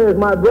telling them there's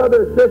my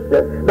brother or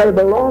sister. They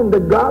belong to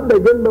God. They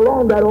didn't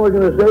belong to that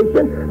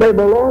organization. They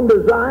belong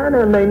to Zion,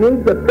 and they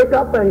need to pick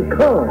up and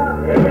come.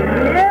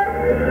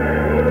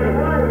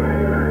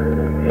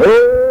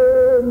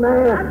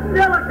 Amen.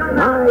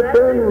 My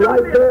friend,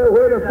 right there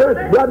where the first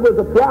blood was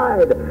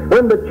applied,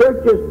 when the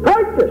church is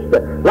purchased,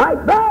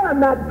 right there in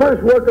that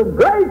first work of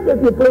grace,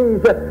 if you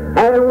please,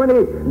 and when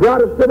He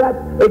brought us to that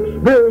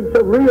experience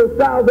of real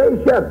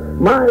salvation,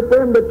 my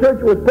friend, the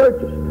church was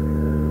purchased.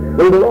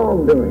 We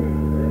belong to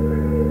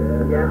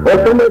Him.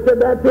 Well, somebody said,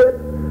 that's it.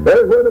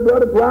 There's where the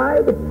blood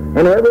applied,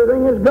 and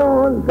everything is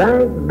gone.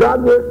 Thank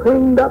God we're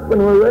cleaned up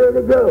and we're ready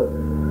to go.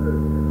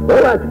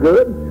 Well, that's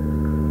good.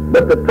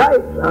 But the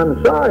types,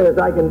 I'm sorry as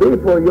I can be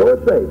for your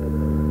sake,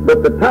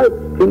 but the types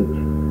teach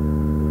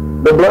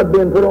the blood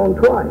being put on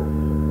twice.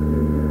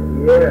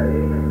 Yeah.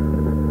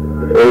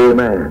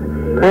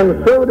 Amen.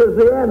 And so does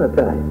the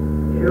antitype.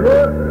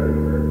 Sure.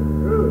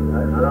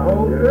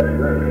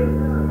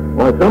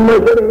 Well,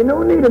 somebody said, ain't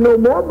no need of no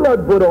more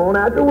blood put on.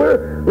 After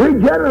we're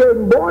regenerated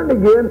and born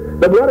again,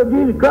 the blood of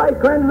Jesus Christ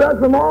cleanses us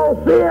from all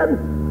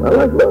sin. Well,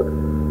 let's look.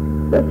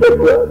 Let's just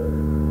look.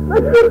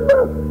 Let's just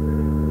look.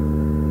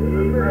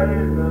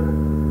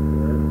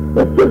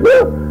 Let's just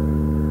look.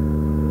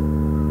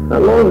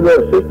 Not long ago,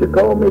 a sister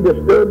called me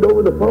disturbed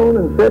over the phone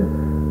and said,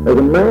 there's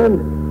a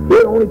man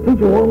here only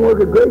teaching one work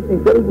of grace, and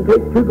he said he can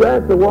take 2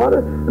 glasses of water,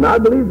 and I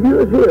believe you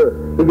is here.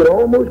 He could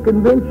almost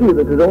convince you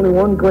that there's only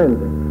one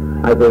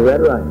cleansing. I said,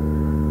 that's right.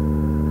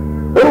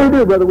 What do we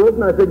do, Brother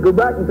Wilson? I said, go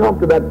back and talk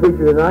to that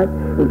preacher tonight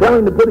and tell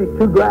him to put his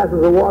 2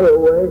 glasses of water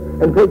away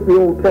and take the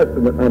Old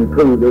Testament and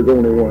prove there's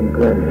only one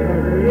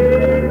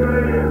cleansing.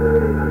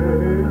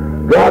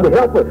 God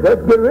help us.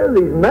 Let's get rid of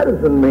these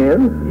medicine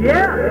men.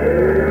 Yeah.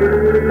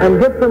 And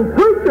get some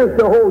preachers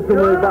to hold some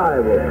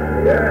revival.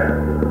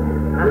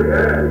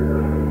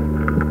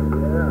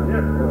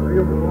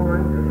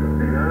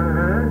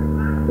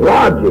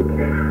 Logic,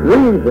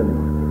 reason.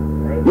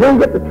 You don't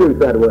get the truth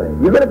that way.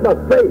 You get it by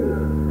faith.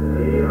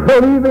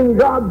 Believing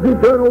God's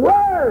eternal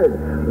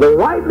word. The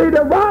rightly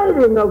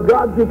dividing of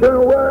God's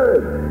eternal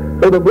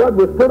word. So the blood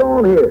was put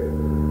on here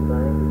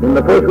in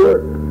the first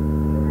work.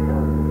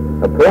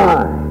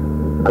 Apply.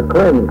 A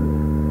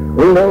cleansing.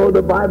 We know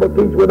the Bible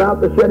teaches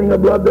without the shedding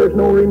of blood there's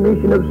no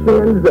remission of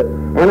sins,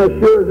 and as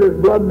sure as there's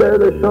blood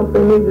there's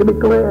something needs to be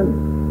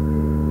cleansed.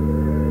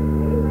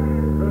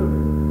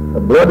 The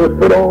blood was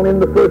put on in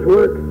the first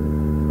work.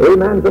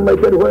 Amen.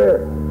 Somebody said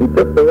where? He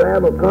took the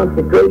ram of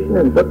consecration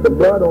and took the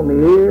blood on the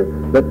ear,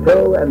 the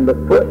toe, and the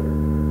foot.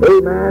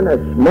 Amen.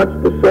 As much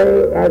to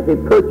say as he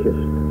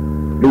purchased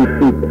these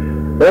people.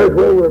 There's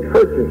where we're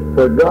purchased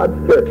for God's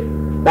church.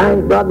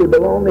 Thank God we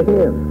belong to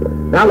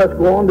Him. Now let's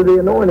go on to the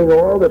anointing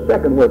oil, the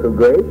second work of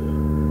grace.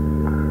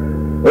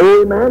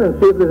 Amen. And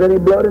see if there's any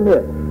blood in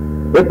it.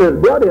 If there's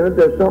blood in it,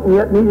 there's something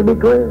yet needs to be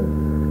cleansed.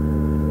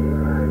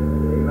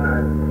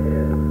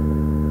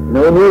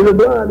 No near the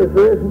blood if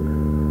there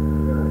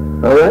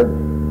isn't. All right?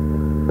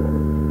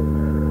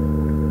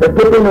 Let's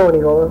get the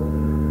anointing oil.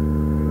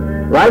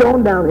 Right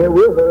on down here.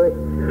 We'll hurry.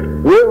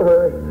 We'll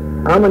hurry.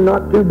 I'm in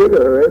not too big a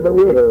hurry, but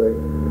we'll hurry.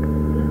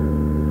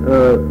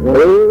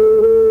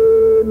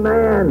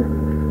 Amen.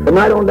 Come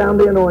right on down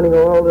the anointing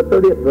oil, the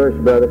 30th verse,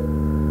 brother.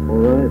 All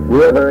right.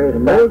 We'll hurry.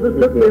 Moses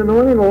took the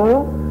anointing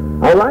oil.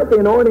 All right, the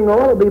anointing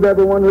oil, I believe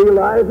everyone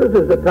realizes,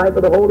 is the type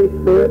of the Holy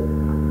Spirit.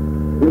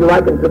 He's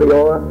likened to the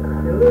oil.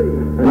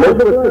 And this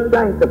was to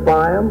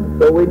sanctify him,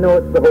 so we know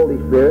it's the Holy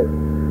Spirit.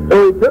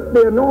 So he took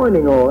the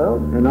anointing oil,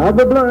 and of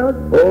the blood.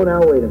 Oh,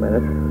 now wait a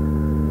minute.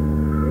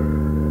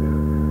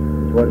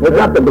 They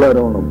got the blood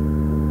on them.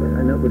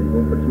 I know, but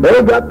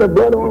they got the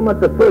blood on them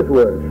at the first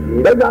word.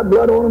 Yeah. They got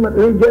blood on them at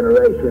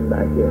regeneration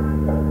back here.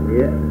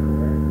 Yeah.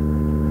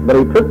 But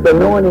he took the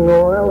anointing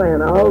oil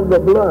and of the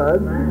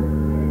blood,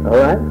 all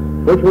right,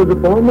 which was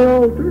upon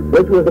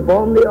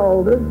the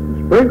altar,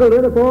 sprinkled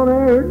it upon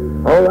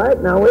Aaron. All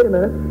right, now wait a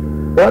minute.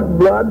 What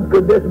blood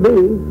could this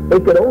be?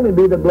 It could only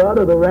be the blood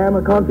of the ram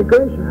of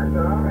consecration.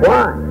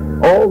 Why?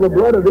 All the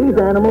blood of these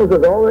animals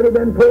has already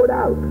been poured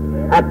out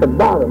at the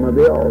bottom of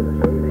the altar.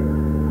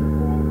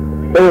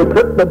 So he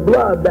took the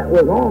blood that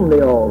was on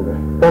the altar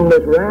from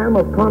this ram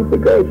of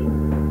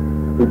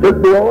consecration. He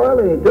took the oil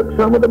and he took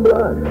some of the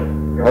blood.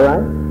 All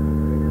right?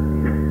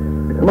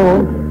 Come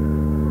on.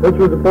 Which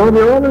was upon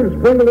the altar and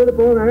sprinkled it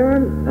upon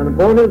Aaron and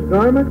upon his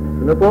garment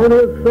and upon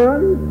his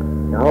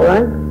son. All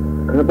right?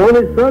 And upon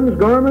his son's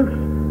garments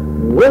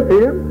with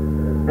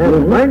him,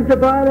 and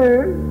sanctified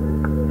Aaron,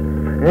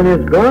 and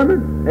his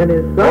garment, and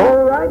his son.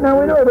 All right, now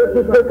we know this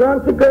is for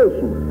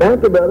consecration.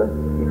 Thank you, brother.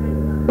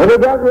 When they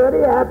got ready,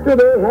 after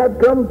they had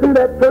come through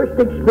that first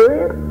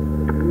experience,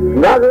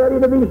 got ready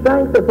to be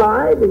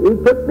sanctified, he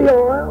took the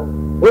oil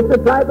with the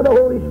type of the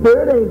Holy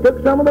Spirit, and he took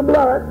some of the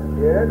blood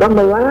from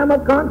the lamb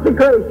of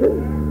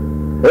consecration.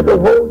 It will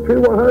hold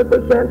true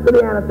 100% for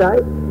the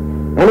Antichrist.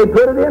 And he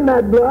put it in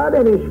that blood,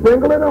 and he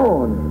sprinkled it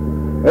on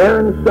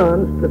Aaron's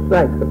sons to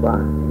sanctify.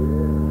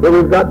 So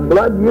we've got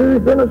blood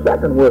used in a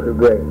second work of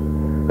grace.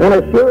 And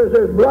as sure as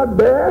there's blood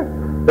there,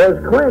 there's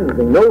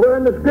cleansing. Nowhere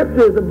in the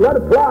Scripture is the blood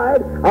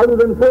applied other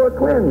than for a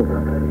cleansing.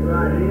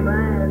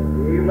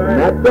 Amen. And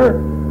that's it.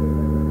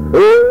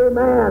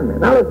 Amen.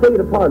 Now let's take it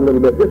apart a little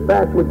bit, just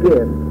fast we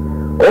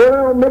can.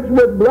 Oil mixed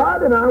with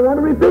blood, and I want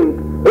to repeat,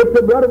 it's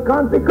the blood of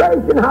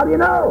consecration. How do you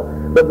know?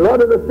 The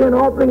blood of the sin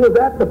offering was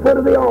at the foot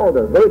of the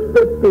altar, verse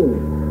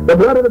 15. The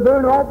blood of the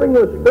burnt offering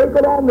was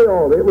sprinkled on the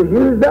altar. It was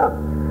used up.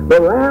 The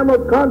lamb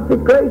of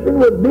consecration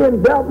was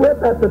being dealt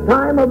with at the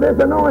time of this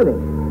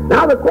anointing.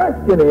 Now the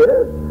question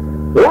is,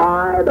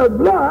 why the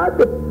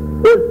blood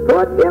is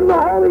put in the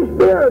Holy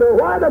Spirit, or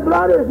why the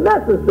blood is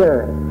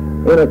necessary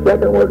in a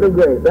second work of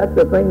grace? That's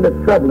the thing that's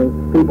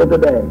troubling people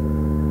today.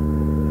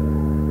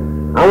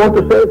 I want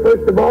to say,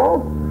 first of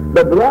all,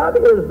 the blood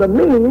is the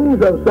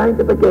means of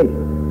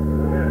sanctification.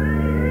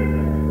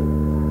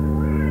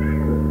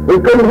 We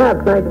couldn't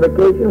have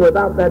sanctification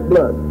without that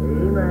blood.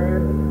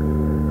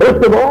 Amen.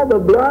 First of all, the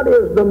blood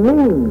is the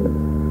means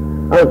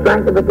of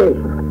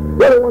sanctification.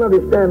 Let every one of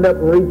you stand up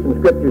and read some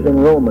scriptures in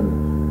Romans.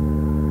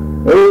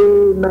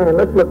 Amen.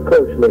 Let's look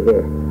closely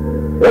here.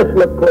 Let's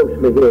look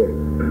closely here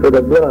to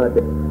the blood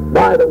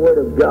by the Word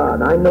of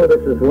God. I know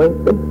this is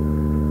lengthy,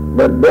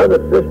 but brother,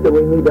 sister,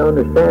 we need to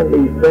understand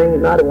these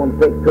things. And I don't want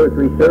to take 2 or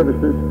 3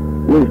 services,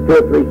 use 2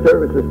 or 3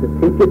 services to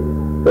teach it.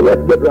 So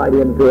let's get right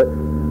into it.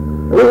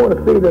 We want to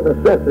see the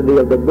necessity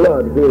of the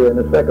blood here in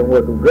the second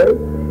work of grace.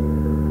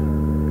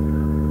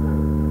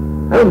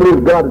 I don't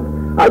believe God,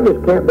 I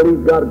just can't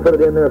believe God would put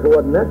it in there if it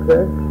wasn't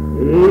necessary.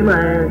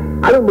 Amen.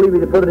 I don't believe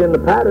He'd put it in the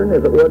pattern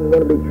if it wasn't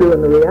going to be true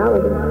in the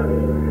reality.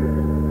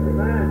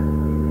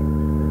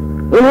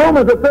 In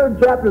Romans, the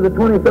 3rd chapter, the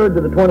 23rd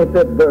to the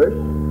 25th verse.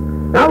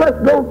 Now let's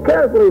go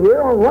carefully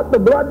here on what the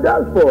blood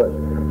does for us.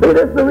 See,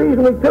 this is the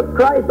reason we took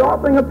Christ's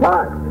offering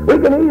apart. We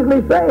can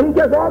easily say He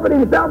just offered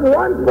Himself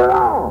once for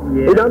all.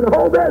 Yeah. He done the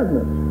whole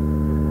business.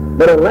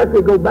 But unless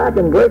we go back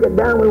and break it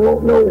down, we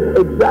won't know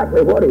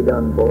exactly what He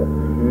done for us.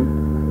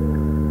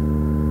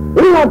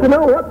 We want to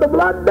know what the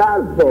blood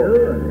does for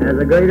us. It has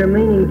a greater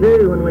meaning,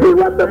 too. When we see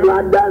what the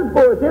blood does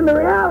for us in the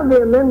reality,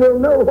 and then we'll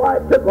know why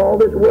it took all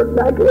this work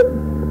back here.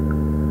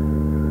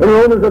 In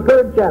Romans, the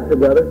 3rd chapter,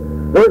 brother,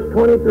 verse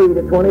 23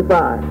 to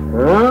 25.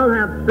 For all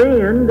have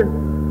sinned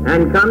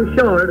and come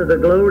short of the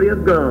glory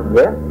of God.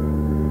 Yeah.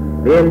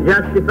 being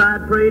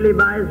justified freely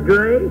by His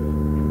grace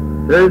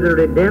through the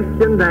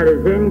redemption that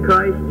is in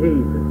Christ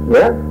Jesus,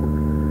 Yes?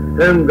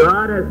 whom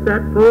God has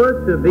set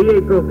forth to be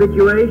a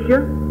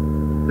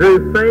propitiation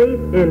through faith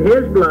in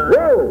His blood.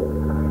 Whoa!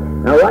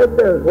 Now right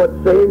there is what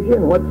saves you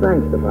and what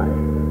sanctifies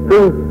you.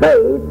 Through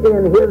faith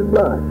in His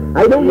blood.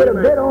 I don't get a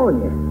bit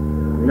on you.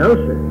 No,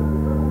 sir.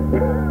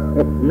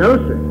 No,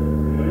 sir.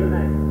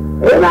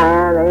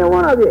 Amen. Ain't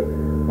one of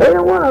you.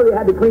 Ain't one of you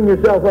had to clean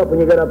yourself up when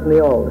you got up from the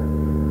altar.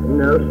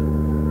 No, sir.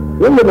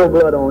 You ain't got no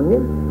blood on you.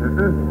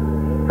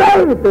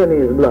 Faith in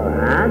His blood.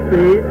 I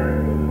see it.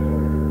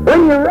 When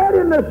you read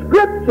in the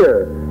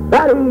Scripture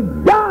that He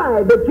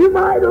died that you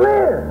might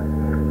live,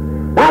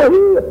 that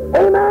He,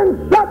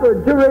 amen,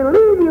 suffered to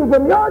relieve you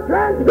from your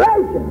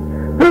transgression,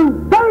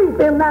 through faith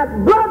in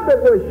that blood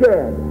that was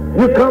shed,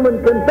 you come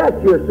and confess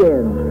your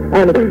sins,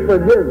 and He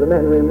forgives them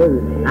and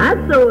removes them.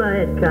 That's the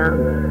way it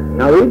comes.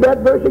 Now read that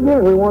verse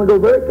again. We want to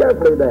go very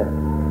carefully there.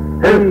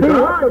 And see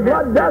what the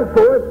blood does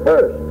for us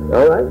first.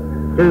 All right?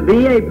 To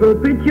be a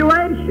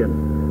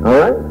propitiation All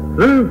right?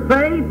 through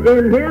faith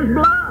in His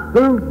blood.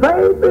 Through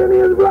faith in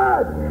His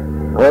blood.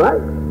 All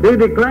right? To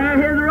declare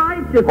His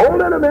righteousness.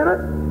 Hold it a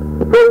minute.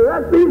 For the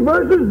rest of these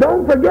verses,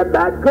 don't forget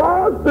that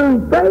clause,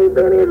 through faith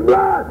in His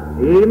blood.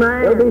 There'll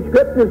Amen. be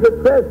scriptures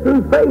that says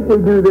through faith we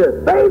do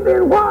this. Faith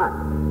in what?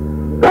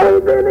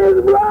 Faith in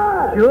His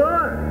blood.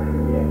 Sure.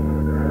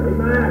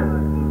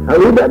 I'll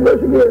read that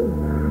verse again.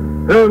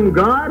 Whom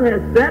God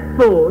has set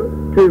forth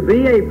to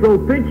be a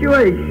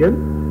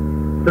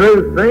propitiation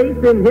through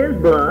faith in His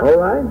blood, All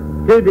right?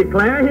 to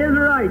declare His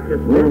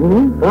righteousness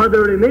Mhm. for the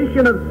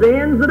remission of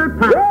sins that are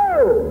past.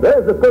 Whoa!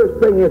 There's the first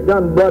thing it's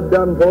done, blood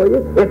done for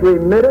you. It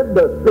remitted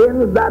the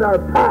sins that are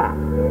past.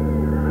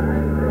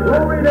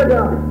 Glory to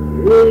God.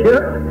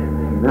 Sure.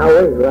 Now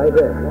wait, right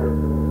there.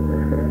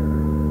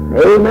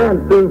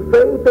 Amen. Through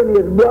faith in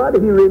His blood,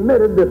 He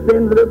remitted the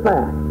sins that are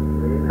past.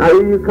 Now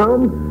here you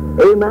come.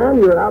 Amen.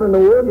 You're out in the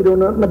world. You don't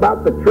know nothing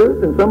about the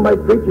truth, and somebody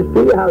preaches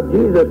to you how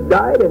Jesus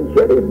died and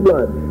shed His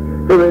blood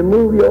to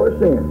remove your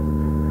sins.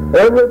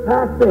 Every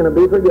past sin will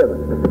be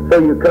forgiven. So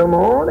you come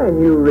on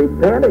and you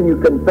repent and you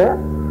confess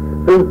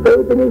through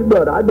faith in His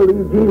blood. I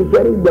believe Jesus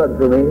shed His blood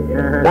for me.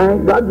 Uh-huh.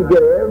 Thank God you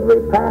get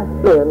every past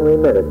sin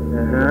remitted.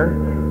 Uh-huh.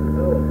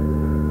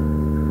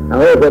 Now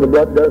here's what the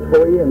blood does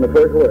for you in the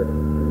first word.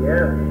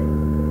 Yeah.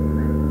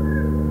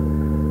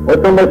 Well,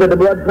 somebody said the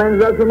blood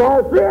cleanses us from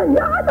all sin.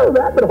 Yeah, I know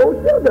that, but the whole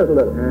still does a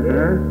little.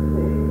 Uh-huh.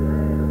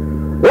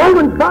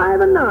 Romans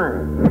 5 and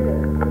 9.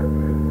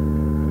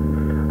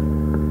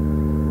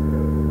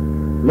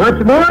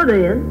 Much more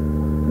then,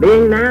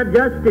 being now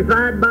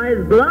justified by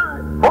His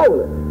blood.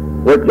 Holy.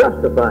 We're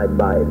justified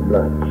by His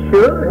blood.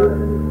 Sure.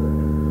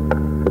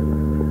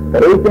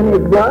 Faith in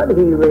His blood,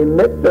 He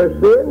remits our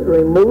sins,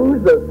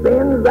 removes the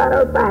sins that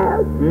are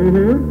past.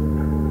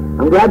 Mm-hmm.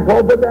 I'm glad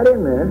Paul put that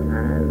in there. I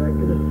like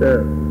it,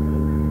 sir.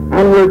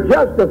 And we're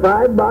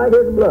justified by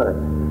His blood.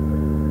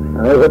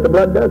 Now, that's what the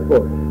blood does for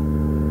us.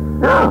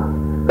 Now,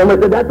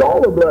 somebody said that's all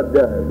the blood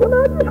does. Well,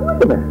 now, just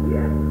wait a minute.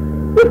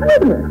 Just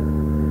wait a minute.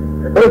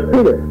 First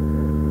Peter,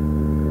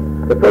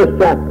 the first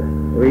chapter,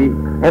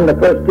 and the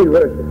first 2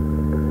 verses.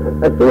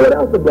 Let's see what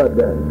else the blood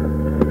does.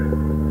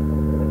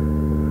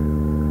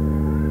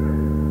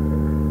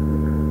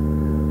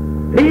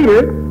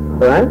 Peter,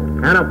 All right?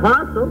 an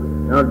apostle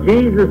of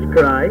Jesus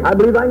Christ, I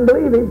believe I can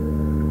believe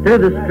Him. to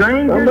the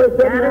strangers Somebody said,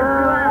 scattered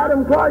nah, throughout.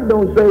 Adam Clark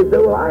don't say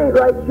so. Well, I ain't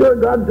right sure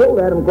God told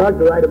Adam Clark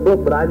to write a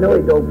book, but I know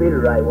He told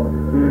Peter to write one.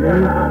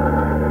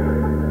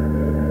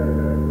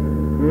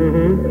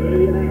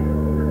 Mm-hmm.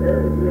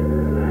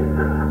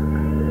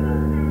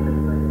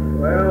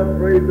 Well,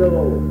 praise the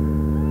Lord.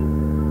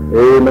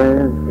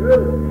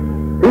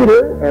 Amen.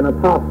 Peter, an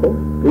apostle,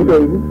 he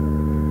gave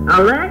him.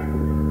 Elect,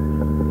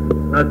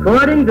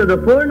 according to the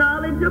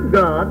foreknowledge of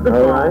God the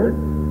All Father,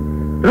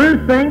 right.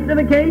 through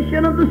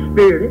sanctification of the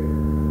Spirit,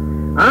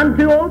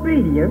 unto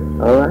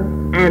obedience All right.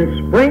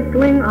 and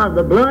sprinkling of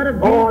the blood of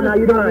Jesus Oh, now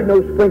you don't Christ. need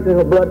no sprinkling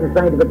of blood and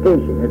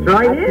sanctification. It's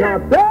right That's here.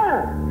 not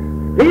there.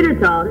 Peter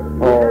taught it.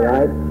 All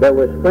right. There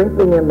was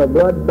sprinkling in the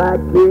blood back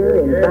here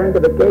in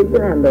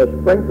sanctification, and the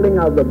sprinkling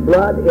of the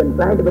blood in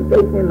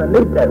sanctification in the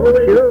New Testament.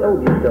 Sure.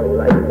 Told you so,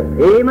 right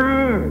there.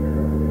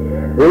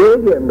 Amen. Read it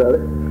again, brother.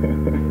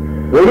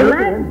 Read it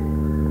Elect,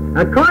 again.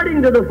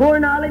 according to the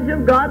foreknowledge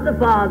of God the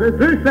Father,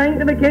 through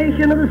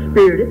sanctification of the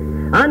Spirit,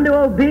 unto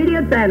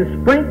obedience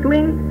and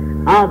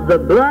sprinkling of the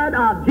blood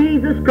of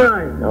Jesus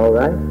Christ. All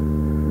right.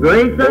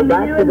 Grace Go unto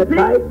back you to the and peace.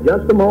 type,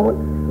 just a moment.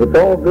 It's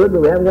all good,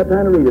 but we haven't got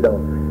time to read it all.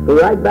 So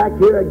right back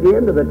here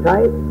again to the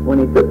type, when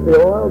he took the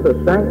oil to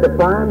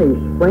sanctify him, he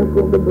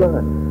sprinkled the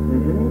blood.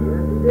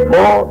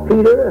 Paul,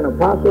 Peter, an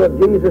apostle of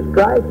Jesus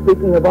Christ,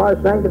 speaking of our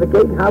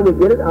sanctification, how we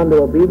get it, unto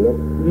obedience,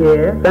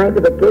 Yes.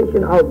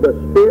 sanctification of the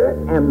Spirit,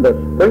 and the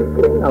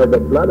sprinkling of the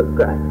blood of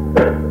Christ.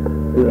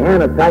 He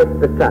annotates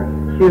the type.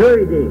 Sure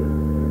he did.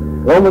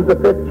 Romans the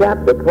 5th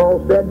chapter,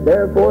 Paul said,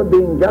 therefore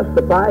being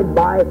justified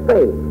by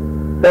faith.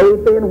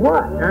 Faith in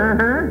what?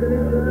 Uh-huh.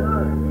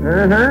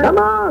 Uh-huh. Come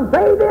on,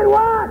 faith in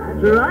what?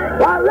 That's right.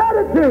 Well, I read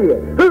it to you.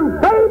 Through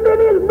faith faith in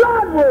His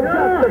blood, we're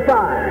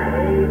justified.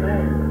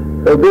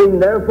 So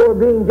therefore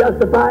being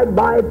justified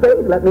by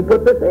faith, let me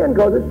put this in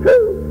because it's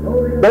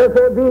true.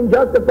 Therefore being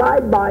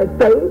justified by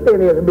faith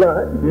in His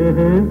blood,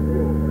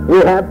 we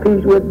have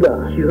peace with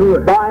God. Sure.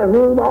 By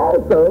whom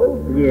also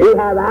Yes. we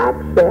have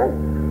access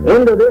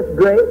into this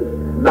grace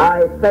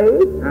by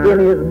faith in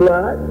His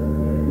blood,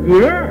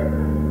 Yes.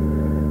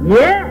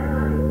 Yes.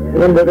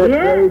 into this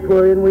Yes. grace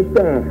wherein we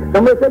stand.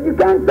 Somebody said, you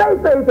can't say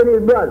faith in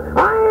His blood.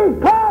 I ain't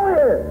Paul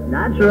here.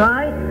 That's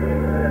right.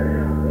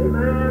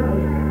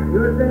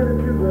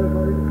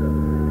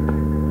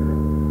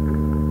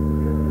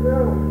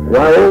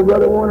 Why, old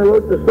Brother Warner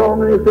wrote the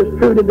song, and it's as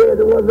true today as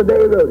it was the day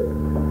he wrote it,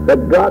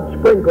 that God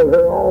sprinkled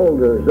her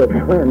alders of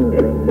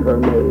cleansing for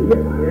me.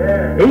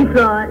 He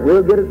saw it.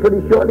 We'll get it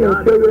pretty shortly and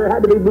show you there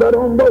had to be blood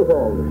on both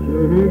alders.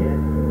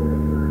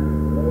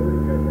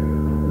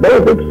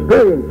 Both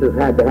experiences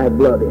had to have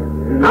blood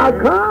in. How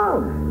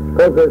come?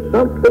 Because there's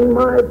something,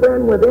 my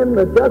friend, within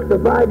the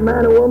justified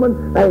man or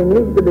woman that he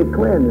needs to be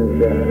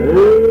cleansed.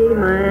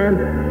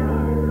 Amen.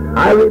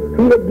 I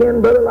repeat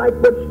again Brother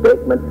Lightfoot's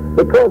statement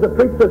because I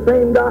preach the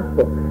same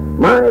gospel.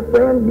 My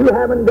friend, you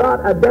haven't got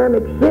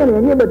Adamic sin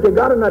in you, but you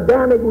got an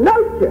Adamic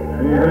nature.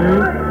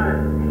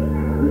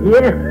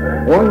 Yes.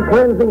 One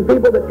cleansing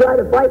people that try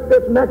to fight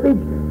this message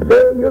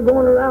say you're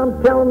going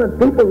around telling that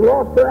people's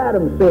lost for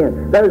Adam's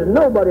sin. There's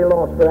nobody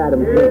lost for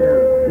Adam's sin.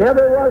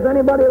 Never was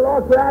anybody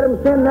lost for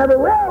Adam's sin, never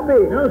will be.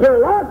 You're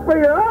lost for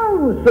your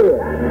own sin.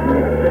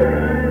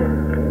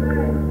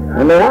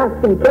 And they're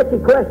asking catchy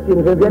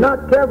questions. If you're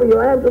not careful, you'll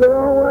answer the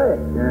wrong way.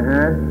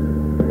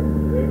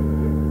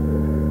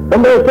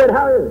 Somebody said,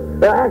 how is it?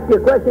 They'll ask you a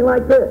question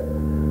like this.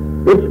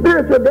 Did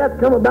spiritual death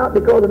come about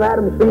because of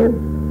Adam's sin?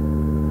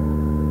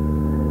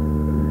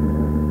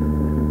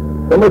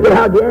 Somebody said,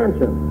 how'd you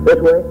answer them? This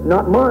way,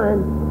 not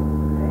mine.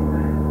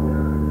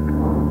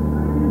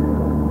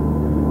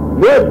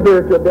 Your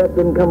spiritual death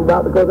didn't come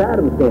about because of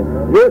Adam's sin.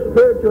 Your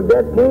spiritual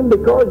death came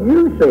because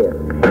you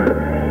sinned.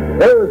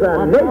 There was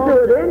a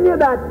nature within you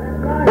that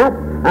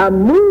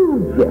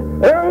moved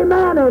you,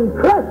 amen, and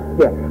crushed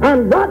you,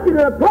 and brought you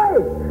to a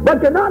place.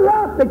 But you're not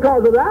lost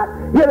because of that.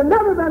 You'd have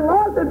never been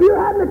lost if you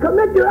hadn't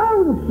committed your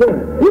own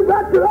sin. You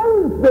got your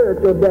own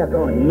spiritual death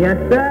on you. Yes,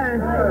 sir.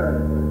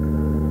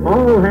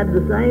 All had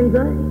the same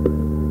thing.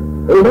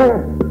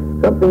 Amen.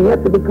 Something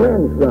yet to be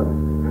cleansed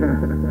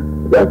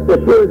from. Just as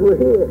sure as we're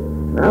here.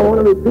 I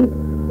want to repeat,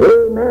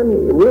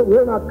 amen,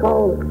 we'll not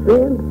call it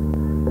sin.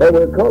 But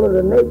we'll call it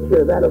a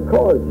nature that'll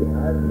cause you.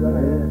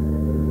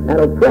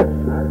 That'll press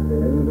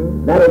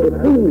you. That'll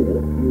deceive you.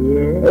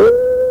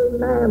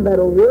 Amen.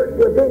 That'll work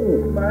within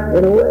you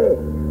in a way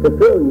to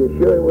fill you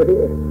sure we're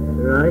here.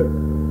 Right.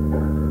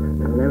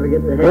 I'll never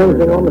get to Cleansing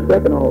heaven. on the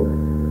second altar.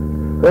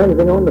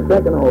 Cleansing on the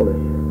second altar.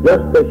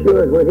 Just as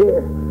sure as we're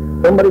here.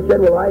 Somebody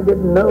said, well, I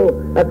didn't know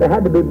that there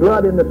had to be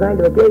blood in the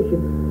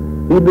sanctification.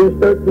 Hebrews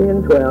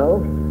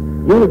 13:12.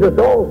 Jesus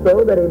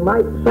also, that he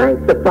might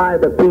sanctify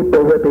the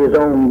people with his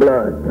own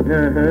blood,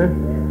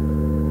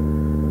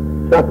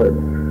 suffered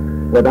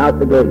without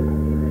the gate.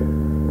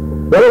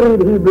 We'll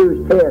read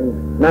Hebrews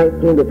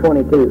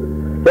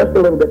 10:19-22. Just a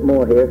little bit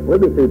more here. We'll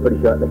be through pretty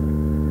shortly.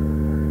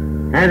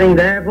 Having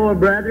therefore,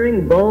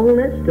 brethren,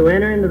 boldness to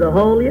enter into the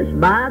holiest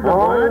by the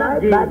All blood right,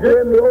 of Jesus. back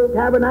there in the old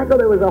tabernacle,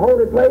 there was a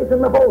holy place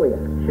and the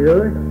holiest.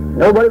 Sure.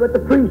 Nobody but the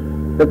priest.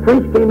 The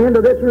priest came into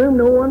this room,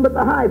 no one but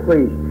the high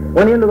priest.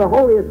 Went into the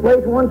holiest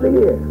place once a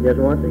year. Just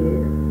once a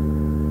year.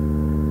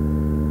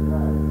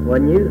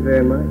 Wasn't used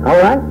very much. All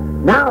right?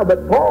 Now,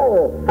 but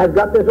Paul has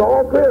got this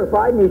all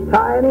clarified, and he's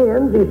tying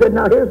ends. He said,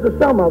 now here's the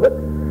sum of it.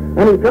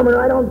 And he's coming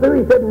right on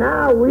through. He said,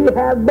 now we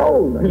have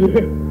boldness.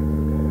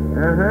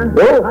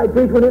 The old high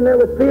priest went in there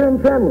with fear and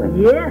trembling.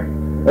 Yeah.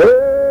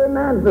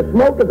 Amen. The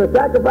smoke of the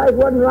sacrifice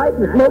wasn't right,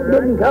 and the smoke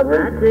didn't cover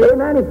him. That's it.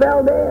 Amen. He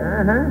fell dead.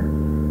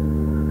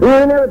 We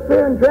were in there with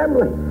fear and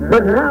trembling.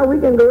 But now we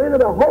can go into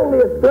the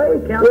holiest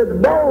place with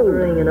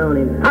boldness. Ringing on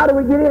him. How do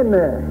we get in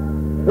there?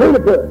 Read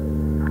it to us.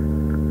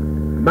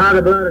 By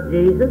the blood of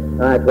Jesus.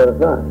 That's what I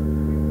thought.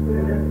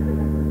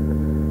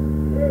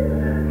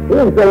 He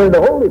didn't say in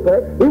the holy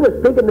place. He was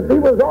speaking to people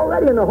who was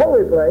already in the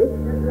holy place.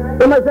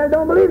 Somebody said,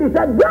 don't believe. He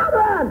said,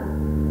 brethren!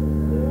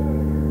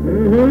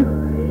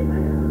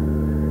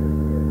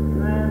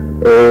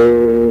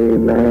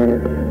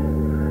 Amen.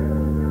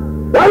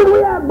 Why do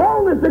we have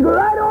boldness to go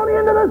right on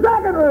into the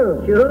second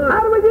room? Sure.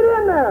 How do we get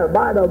in there?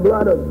 By the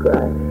blood of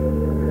Christ.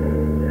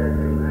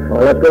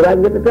 Well, let's go back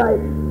and get the type.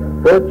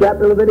 4th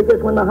chapter of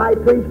Leviticus, when the high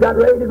priest got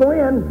ready to go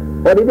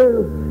in, what did he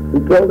do? He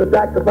killed the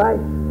sacrifice,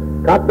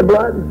 caught the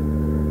blood,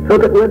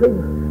 took it with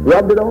him,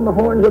 rubbed it on the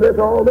horns of this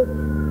altar,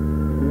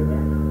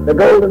 the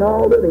golden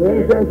altar, the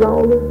incense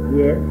altar.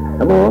 Yes.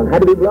 Come on,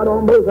 had to be blood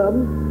on both of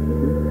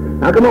them.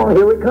 Now come on,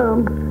 here we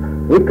come.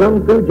 We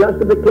come through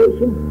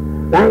justification.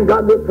 Thank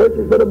God we're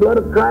purchased with the blood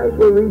of Christ.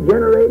 We're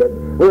regenerated.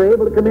 We're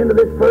able to come into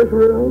this first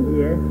room.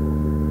 Yes.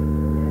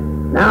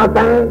 Now,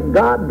 thank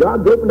God,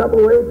 God's opened up a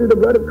way through the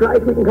blood of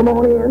Christ. We can come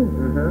on in.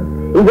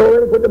 He's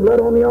already put the blood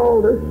on the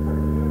altars.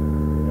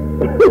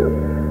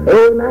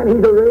 Amen.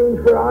 He's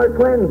arranged for our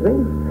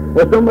cleansing.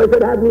 Well, somebody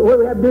said, what do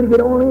we have to do to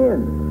get on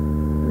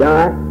in?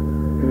 Die.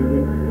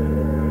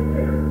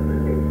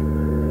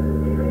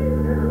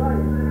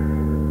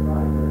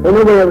 Well,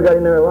 nobody ever got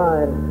in there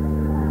alive.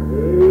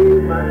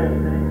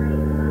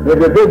 If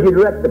you did, you'd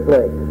wreck the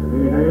place.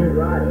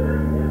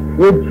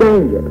 You'd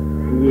change it.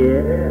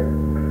 Yeah.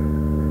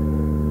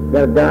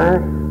 Gotta die.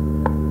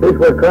 This is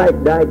where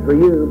Christ died for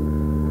you.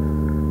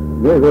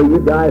 Here's where you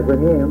die for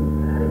Him.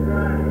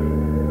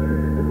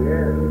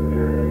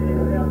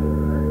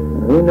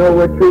 We know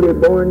we're truly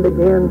born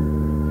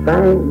again.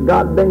 Thank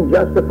God, been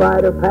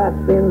justified. Our past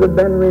sins have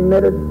been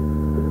remitted.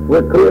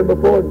 We're clear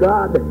before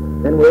God,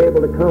 and we're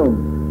able to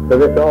come to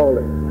this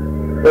altar.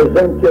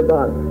 Present your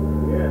body.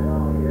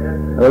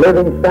 A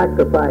living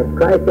sacrifice.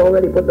 Christ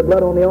already put the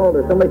blood on the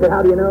altar. Somebody said,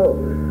 how do you know?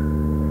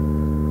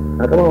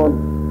 Now come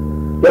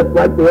on. Just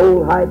like the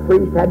old high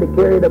priest had to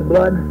carry the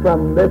blood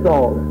from this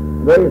altar,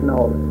 brazen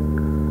altar,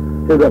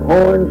 to the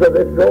horns of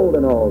this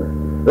golden altar.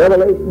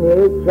 Revelation, the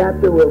 8th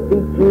chapter, will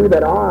teach you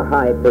that our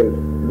high priest,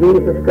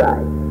 Jesus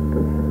Christ,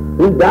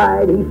 He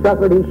died, He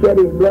suffered, He shed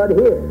His blood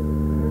here.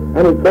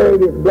 And He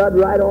carried His blood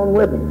right on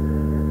with Him.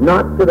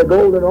 Not to the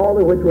golden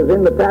altar which was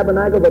in the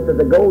tabernacle, but to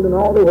the golden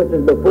altar which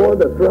is before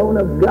the throne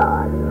of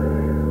God.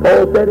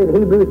 Paul said in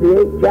Hebrews, the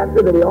 8th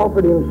chapter, that He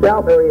offered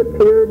Himself, or He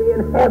appeared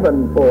in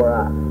heaven for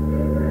us.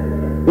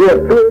 He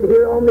appeared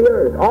here on the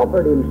earth,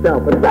 offered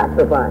Himself a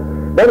sacrifice.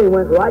 Then He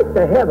went right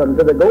to heaven,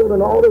 to the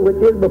golden altar which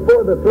is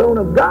before the throne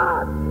of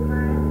God.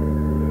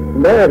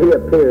 And there He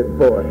appeared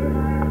for us.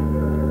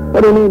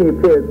 What do you mean He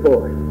appeared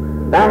for us?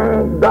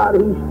 Thank God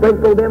He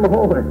sprinkled them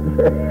horns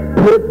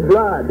with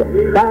blood.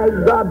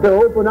 Thank God to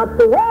open up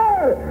the way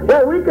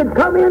where we could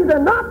come into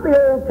not the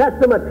Old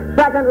Testament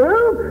second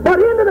room, but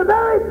into the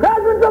very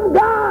presence of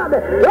God.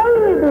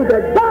 Praise be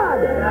to God,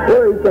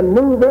 where He can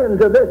move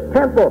into this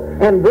temple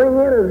and bring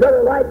in, as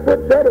Brother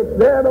Lightfoot said, it's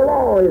there the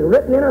law is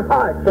written in our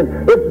hearts,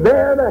 and it's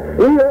there the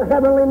real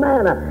heavenly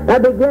manna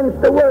that begins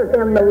to work,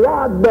 and the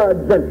rod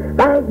buds, and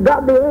thank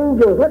God the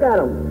angels, look at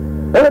them.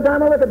 Every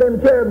time I look at them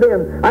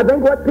cherubim, I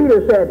think what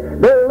Peter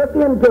said. They look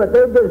into it.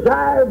 They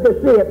desire to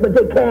see it, but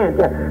they can't.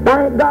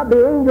 Thank God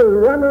the angels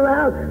run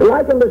around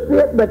liking to see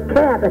it, but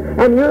can't.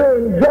 And you're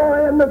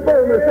enjoying the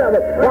fullness of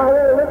it while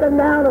they're looking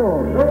down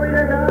on.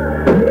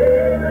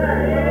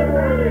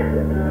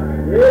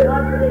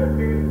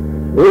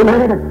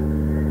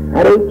 Amen.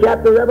 That 8th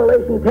chapter of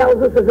Revelation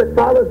tells us, as it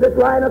follows this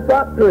line of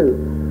thought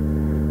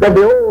through, that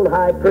the old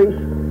high priest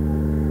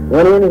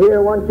went in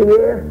here once a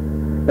year.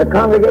 The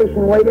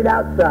congregation waited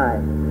outside.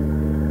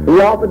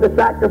 He offered the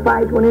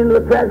sacrifice, went into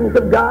the presence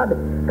of God,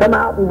 come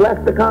out and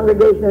blessed the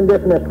congregation and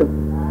dismissed them.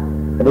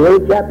 And the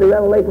 8th chapter of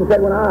Revelation said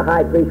when our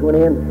high priest went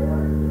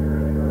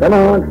in, come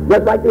on,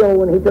 just like the old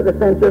one, he took a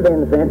censer of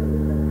incense.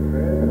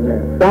 And the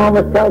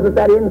psalmist tells us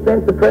that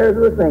incense, the prayers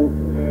of the saints.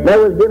 There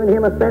was given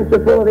him a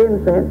censer full of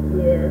incense,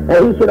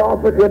 and he should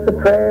offer it with the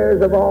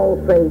prayers of all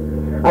saints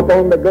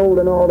upon the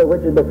golden altar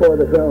which is before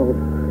the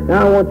throne.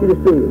 Now I want you to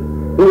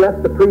see, he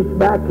left the priest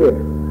back here.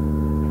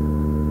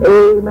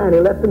 Amen. He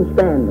left them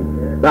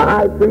standing. The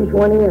high priest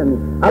went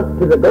in up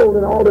to the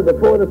golden altar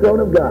before the throne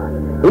of God.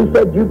 He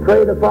said, you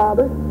pray the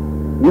Father,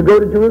 you go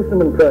to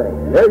Jerusalem and pray.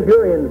 There's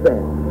your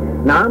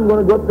incense. Now I'm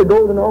going to go up to the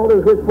golden altar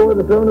which is before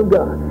the throne of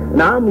God.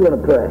 Now I'm going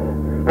to pray.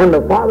 And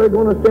the Father is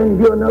going to send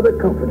you another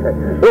comforter.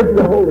 It's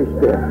the Holy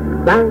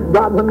Spirit. Thank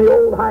God when the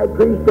old high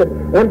priest had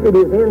emptied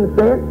his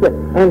incense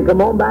and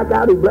come on back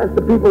out, he blessed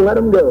the people and let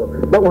them go.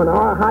 But when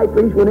our high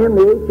priest went in,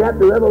 the 8th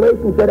chapter of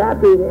Revelation said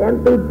after he'd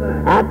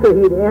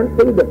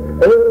emptied,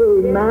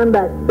 amen,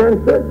 that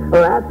censer,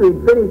 or after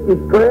he'd finished his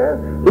prayer,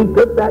 he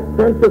took that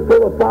censer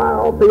full of fire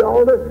off the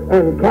altar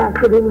and cast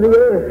it into the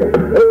earth.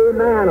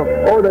 Amen.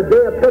 Or the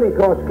day of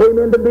Pentecost came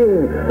into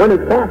being when he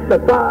cast the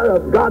fire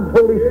of God's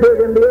Holy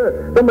Spirit in the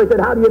earth. Somebody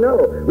said, how do you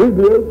know? Read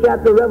the 8th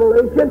chapter of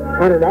Revelation,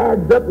 and it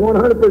adds up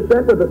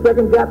 100% to the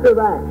 2nd chapter of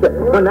Acts.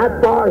 When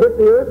that fire hit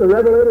the earth, the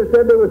Revelator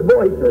said there was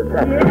voices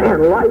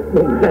and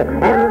lightning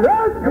and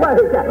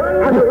earthquake.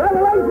 And the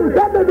Revelation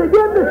said they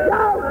began to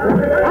shout,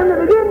 and they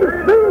began to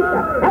speak,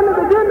 and they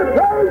began to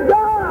praise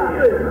God.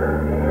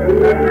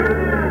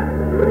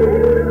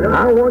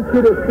 I want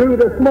you to see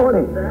this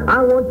morning.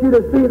 I want you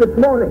to see this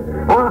morning.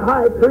 Our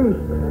high priest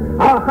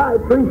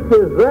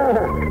is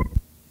there.